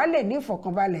tẹlẹ́mù wá lè ní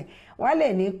ìfọ̀kànbalẹ̀ wá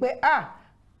lè ní pé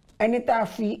ẹni tá a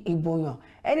fi ìbò yàn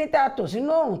ẹni tá a tò sínú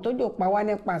oòrùn tó jò pa wá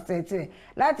nípasẹ̀ tirẹ̀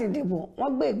láti dìbò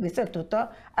wọ́n gbé ìgbésẹ̀ tó tọ́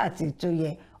àti tó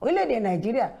yẹ orílẹ̀-èdè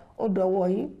Nàìjíríà ó dọwọ́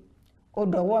yín ó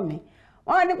dọwọ́ mi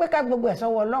wọ́n á ní pé ká gbogbo ẹ̀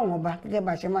sọ́wọ́ Ọlọ́run ọba gẹ́gẹ́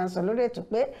bá a ṣe máa ń sọ lórí ètò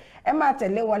pé ẹ máa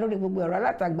tẹ̀lé wa lórí gbogbo ẹ̀rọ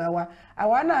alátagbà wa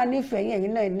àwa náà nífẹ̀ẹ́ yín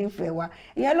ẹ̀yin náà nífẹ̀ẹ́ wa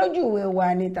ìyẹn lójú ìwé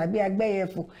wa ni tàbí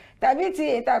agbẹ́yẹ̀fò tàbí tí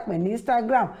èyí tá a pè ní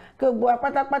Instagram kí gbogbo wa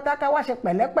pátápátá ká wá ṣe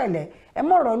pẹ̀lẹ́pẹ̀lẹ́ ẹ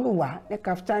mọ̀ rọ́ọ̀lù wá ní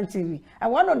Kaftan TV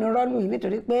àwa náà ní rọ́ọ̀lù yìí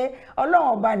nítorí pé Ọlọ́run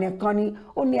ọba nìkan ni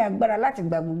ó ní agbára láti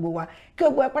gba gbogbo wa kí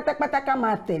gbogbo wa pátápátá ká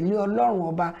máa tẹ̀lé Ọlọ́run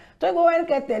ọba tó gbogbo wa ní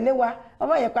kẹ́ tẹ̀lé wa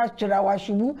ọmọ yẹn ká tura wa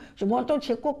ṣubú ṣùgbọ́n tó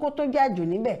ṣe kókó tó jájù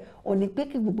níbẹ̀ ò ní pé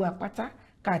kí gbogbo wa pátá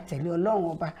ká tẹ̀lé Ọlọ́run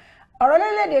ọba ọ̀rọ̀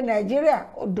lórílẹ̀‐èdè Nàìjíríà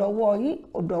ó dọ̀wọ́ yín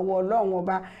ó dọ̀wọ́ Ọlọ́run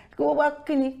ọba kí wọ́n bá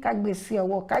kíni ká gbé sí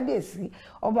ọwọ́ kábíyèsí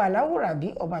ọba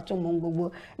aláwùrábí ọba tó mọ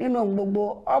gbogbo nínú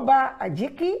gbogbo ọba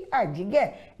àjíkí àjígẹ̀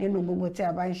nínú gbogbo tí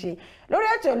a bá ń ṣe lórí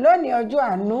ètò lónìí ọjọ́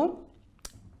àánú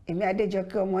èmi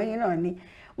Adéjọkè ọmọ yín náà ni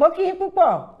mo kí yín púpọ̀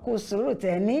kú sùúrù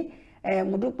tẹ̀ ní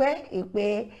mo dúpẹ́ ìpè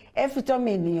ẹ fi tọ́mọ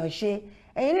ènìyàn ṣe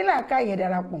ẹ̀yin nílà káyè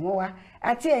darapọ̀ mọ́ wa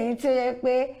àti ẹ̀yin tí ó yẹ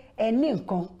pé ẹ ní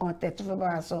nǹkan kan tẹ̀ tó fẹ́ bá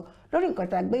wa sọ lórí nǹkan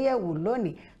tá a gbé yẹ̀wò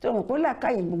lónìí tó mọ̀ pé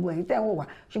làákàyè gbogbo ẹ̀yin tẹ́ ń wò wá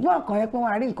ṣùgbọ́n ọ̀kan yẹ pé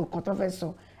wọ́n á rí nǹkan kan tó fẹ́ sọ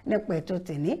nípa ètò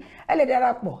tèmi ẹ lè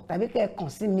darapọ̀ tàbí kẹ́ ẹ kàn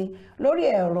sí mi lórí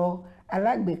ẹ̀rọ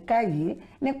alágbèéká yìí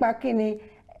nípa kíni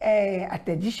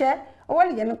àtẹ̀jíṣẹ́ ó wá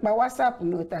lè jẹ́ nípa WhatsApp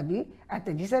ni o tàbí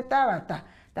àtẹ̀jíṣẹ́ tààràtà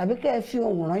tàbí kẹ́ ẹ fi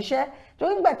ohùn ránṣẹ́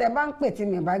torí nígbà tẹ́ bá ń pè tí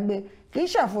mi bá gbé kì í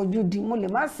ṣàfojúdi mo lè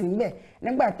má sí níbẹ̀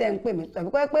nígbà tẹ́ ń pè mí tàbí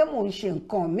pé mò ń ṣe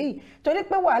nǹkan míì torí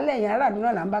pé wàhálà ẹ̀yìn aráàlú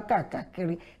náà là ń bá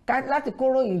káàkiri láti kó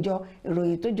ròyìn jọ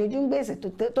ìròyìn tó jojú ń gbèsè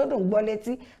tó dùn gbọ́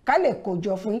létí ká lè kó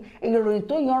jọ fún yín ìròyìn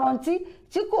tó yanrantí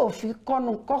tí kò fi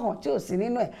kọ́nu kọ́hàn tí ò sí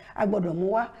nínú ẹ̀ a gbọ́dọ̀ mú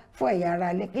wá fún ẹ̀yà ara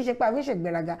ilé kì í ṣe pé àfi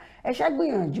ṣègbéraga ẹ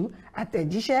ṣàgbìyànjú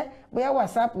àtẹ̀jíṣẹ́ bóyá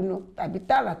whatsapp nu tàbí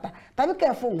tààràtà tàbí kẹ́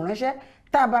ẹ fohùn ránṣẹ́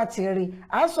tá a bá ti rí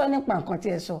a sọ nípa nǹkan tí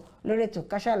ẹ sọ lórí ètò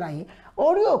Ká Sálàyé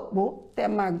orí òpó tẹ́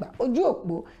máa gbà ojú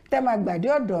òpó tẹ́ máa gbà dé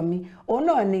ọ̀dọ̀ mi òun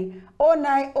náà ni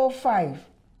 0905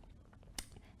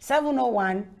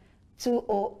 701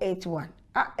 2081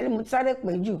 ẹni mo ti sáré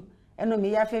pè jù ẹnu mi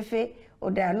yá fẹ́fẹ́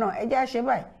ọ̀dà náà ẹ jẹ́ àṣẹ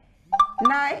báyìí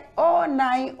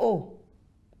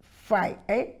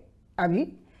 0905 àbí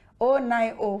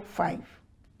 0905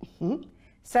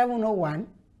 701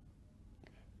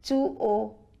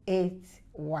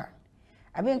 2081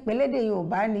 àbí ìpínlẹ̀dè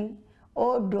Yorùbá ni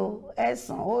 0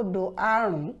 ẹ̀sán 0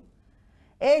 àrún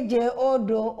 7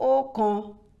 0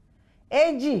 1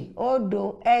 2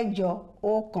 0 ẹ̀jọ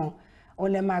 1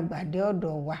 òun lè máa gbàdé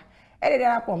ọ̀dọ̀ wa ẹ lè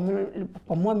darapọ̀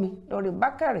mọ́ mi lórí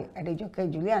Bakare Adejoke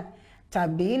Julian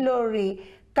tàbí lórí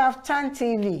Kaftan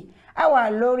TV a wà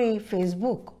lórí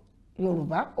Facebook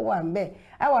Yorùbá ó wà ńbẹ̀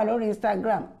a wà lórí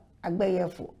Instagram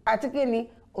Agbẹ́yẹfò àti kíni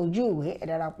ojú ìwé ẹ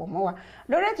darapọ̀ mọ́ wa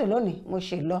lórí ètò lónìí mo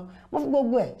ṣe lọ mo fi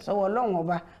gbogbo ẹ̀ sọ́wọ́ Ọlọ́run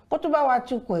ọba kó tó bá wa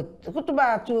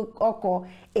tu ọkọ̀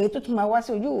èyí tó tún máa wá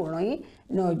sí ojú ìwòran yín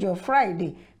ní ọjọ́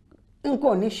Friday nǹkan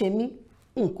ò ní ṣe mí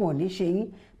nǹkan ò ní ṣe yín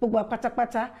gbogbo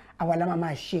pátápátá àwa la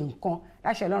máa ṣe nǹkan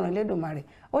láṣẹ Ọlọ́run Elédùmarè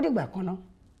ó dìgbà kan náà.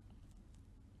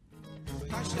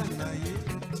 Ká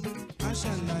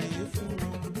Sálàyé fún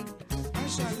wọn. Ká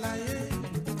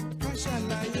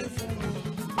Sálàyé fún wọn.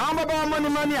 àwọn bàbá wa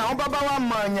mọ́nímọ́ní àwọn bàbá wa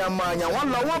mọ̀ọ̀yàn wọ́n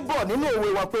lọ wọ́n bọ̀ nínú òwe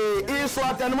wa pé iṣu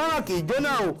àtẹnumọ́ràn kì í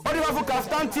jóná o ó dé wá fún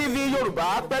Kaftan TV Yorùbá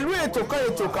pẹ̀lú ètò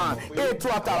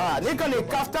àtàrà níkànnì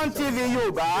Kaftan TV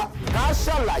Yorùbá Ká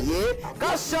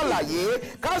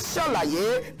Sálàyé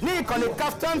ní ìkànnì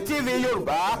Kaftan TV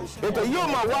Yorùbá ètò yóò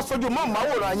máa wá sójú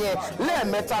mọ́ọ̀máwòrán yẹn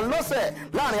lẹ́ẹ̀mẹ́ta lọ́sẹ̀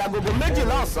láàrin agogo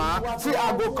 12 ọ̀sán sí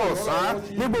aago 1 ọ̀sán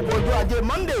ní gbogbo ọjọ́ ajé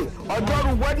Monday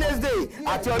ọjọ́rú Wednesday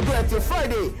àti ọjọ́ ẹtì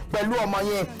Friday pẹ̀lú ọmọ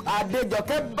yẹn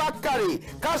Adejoke Bakare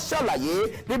Ká Sálàyé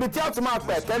níbi tí a ti máa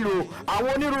pẹ̀kẹ́lu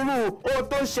àwọn onírúurú ohun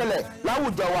tó ń ṣẹlẹ̀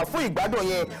láwùjọ wa fún ìgbádùn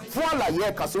yẹn fún àlàyé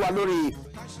ẹ kàn sí wa lórí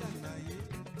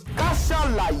Ká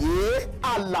Sálàyé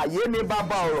àlàyé ní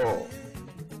bàbá ọ̀rọ̀.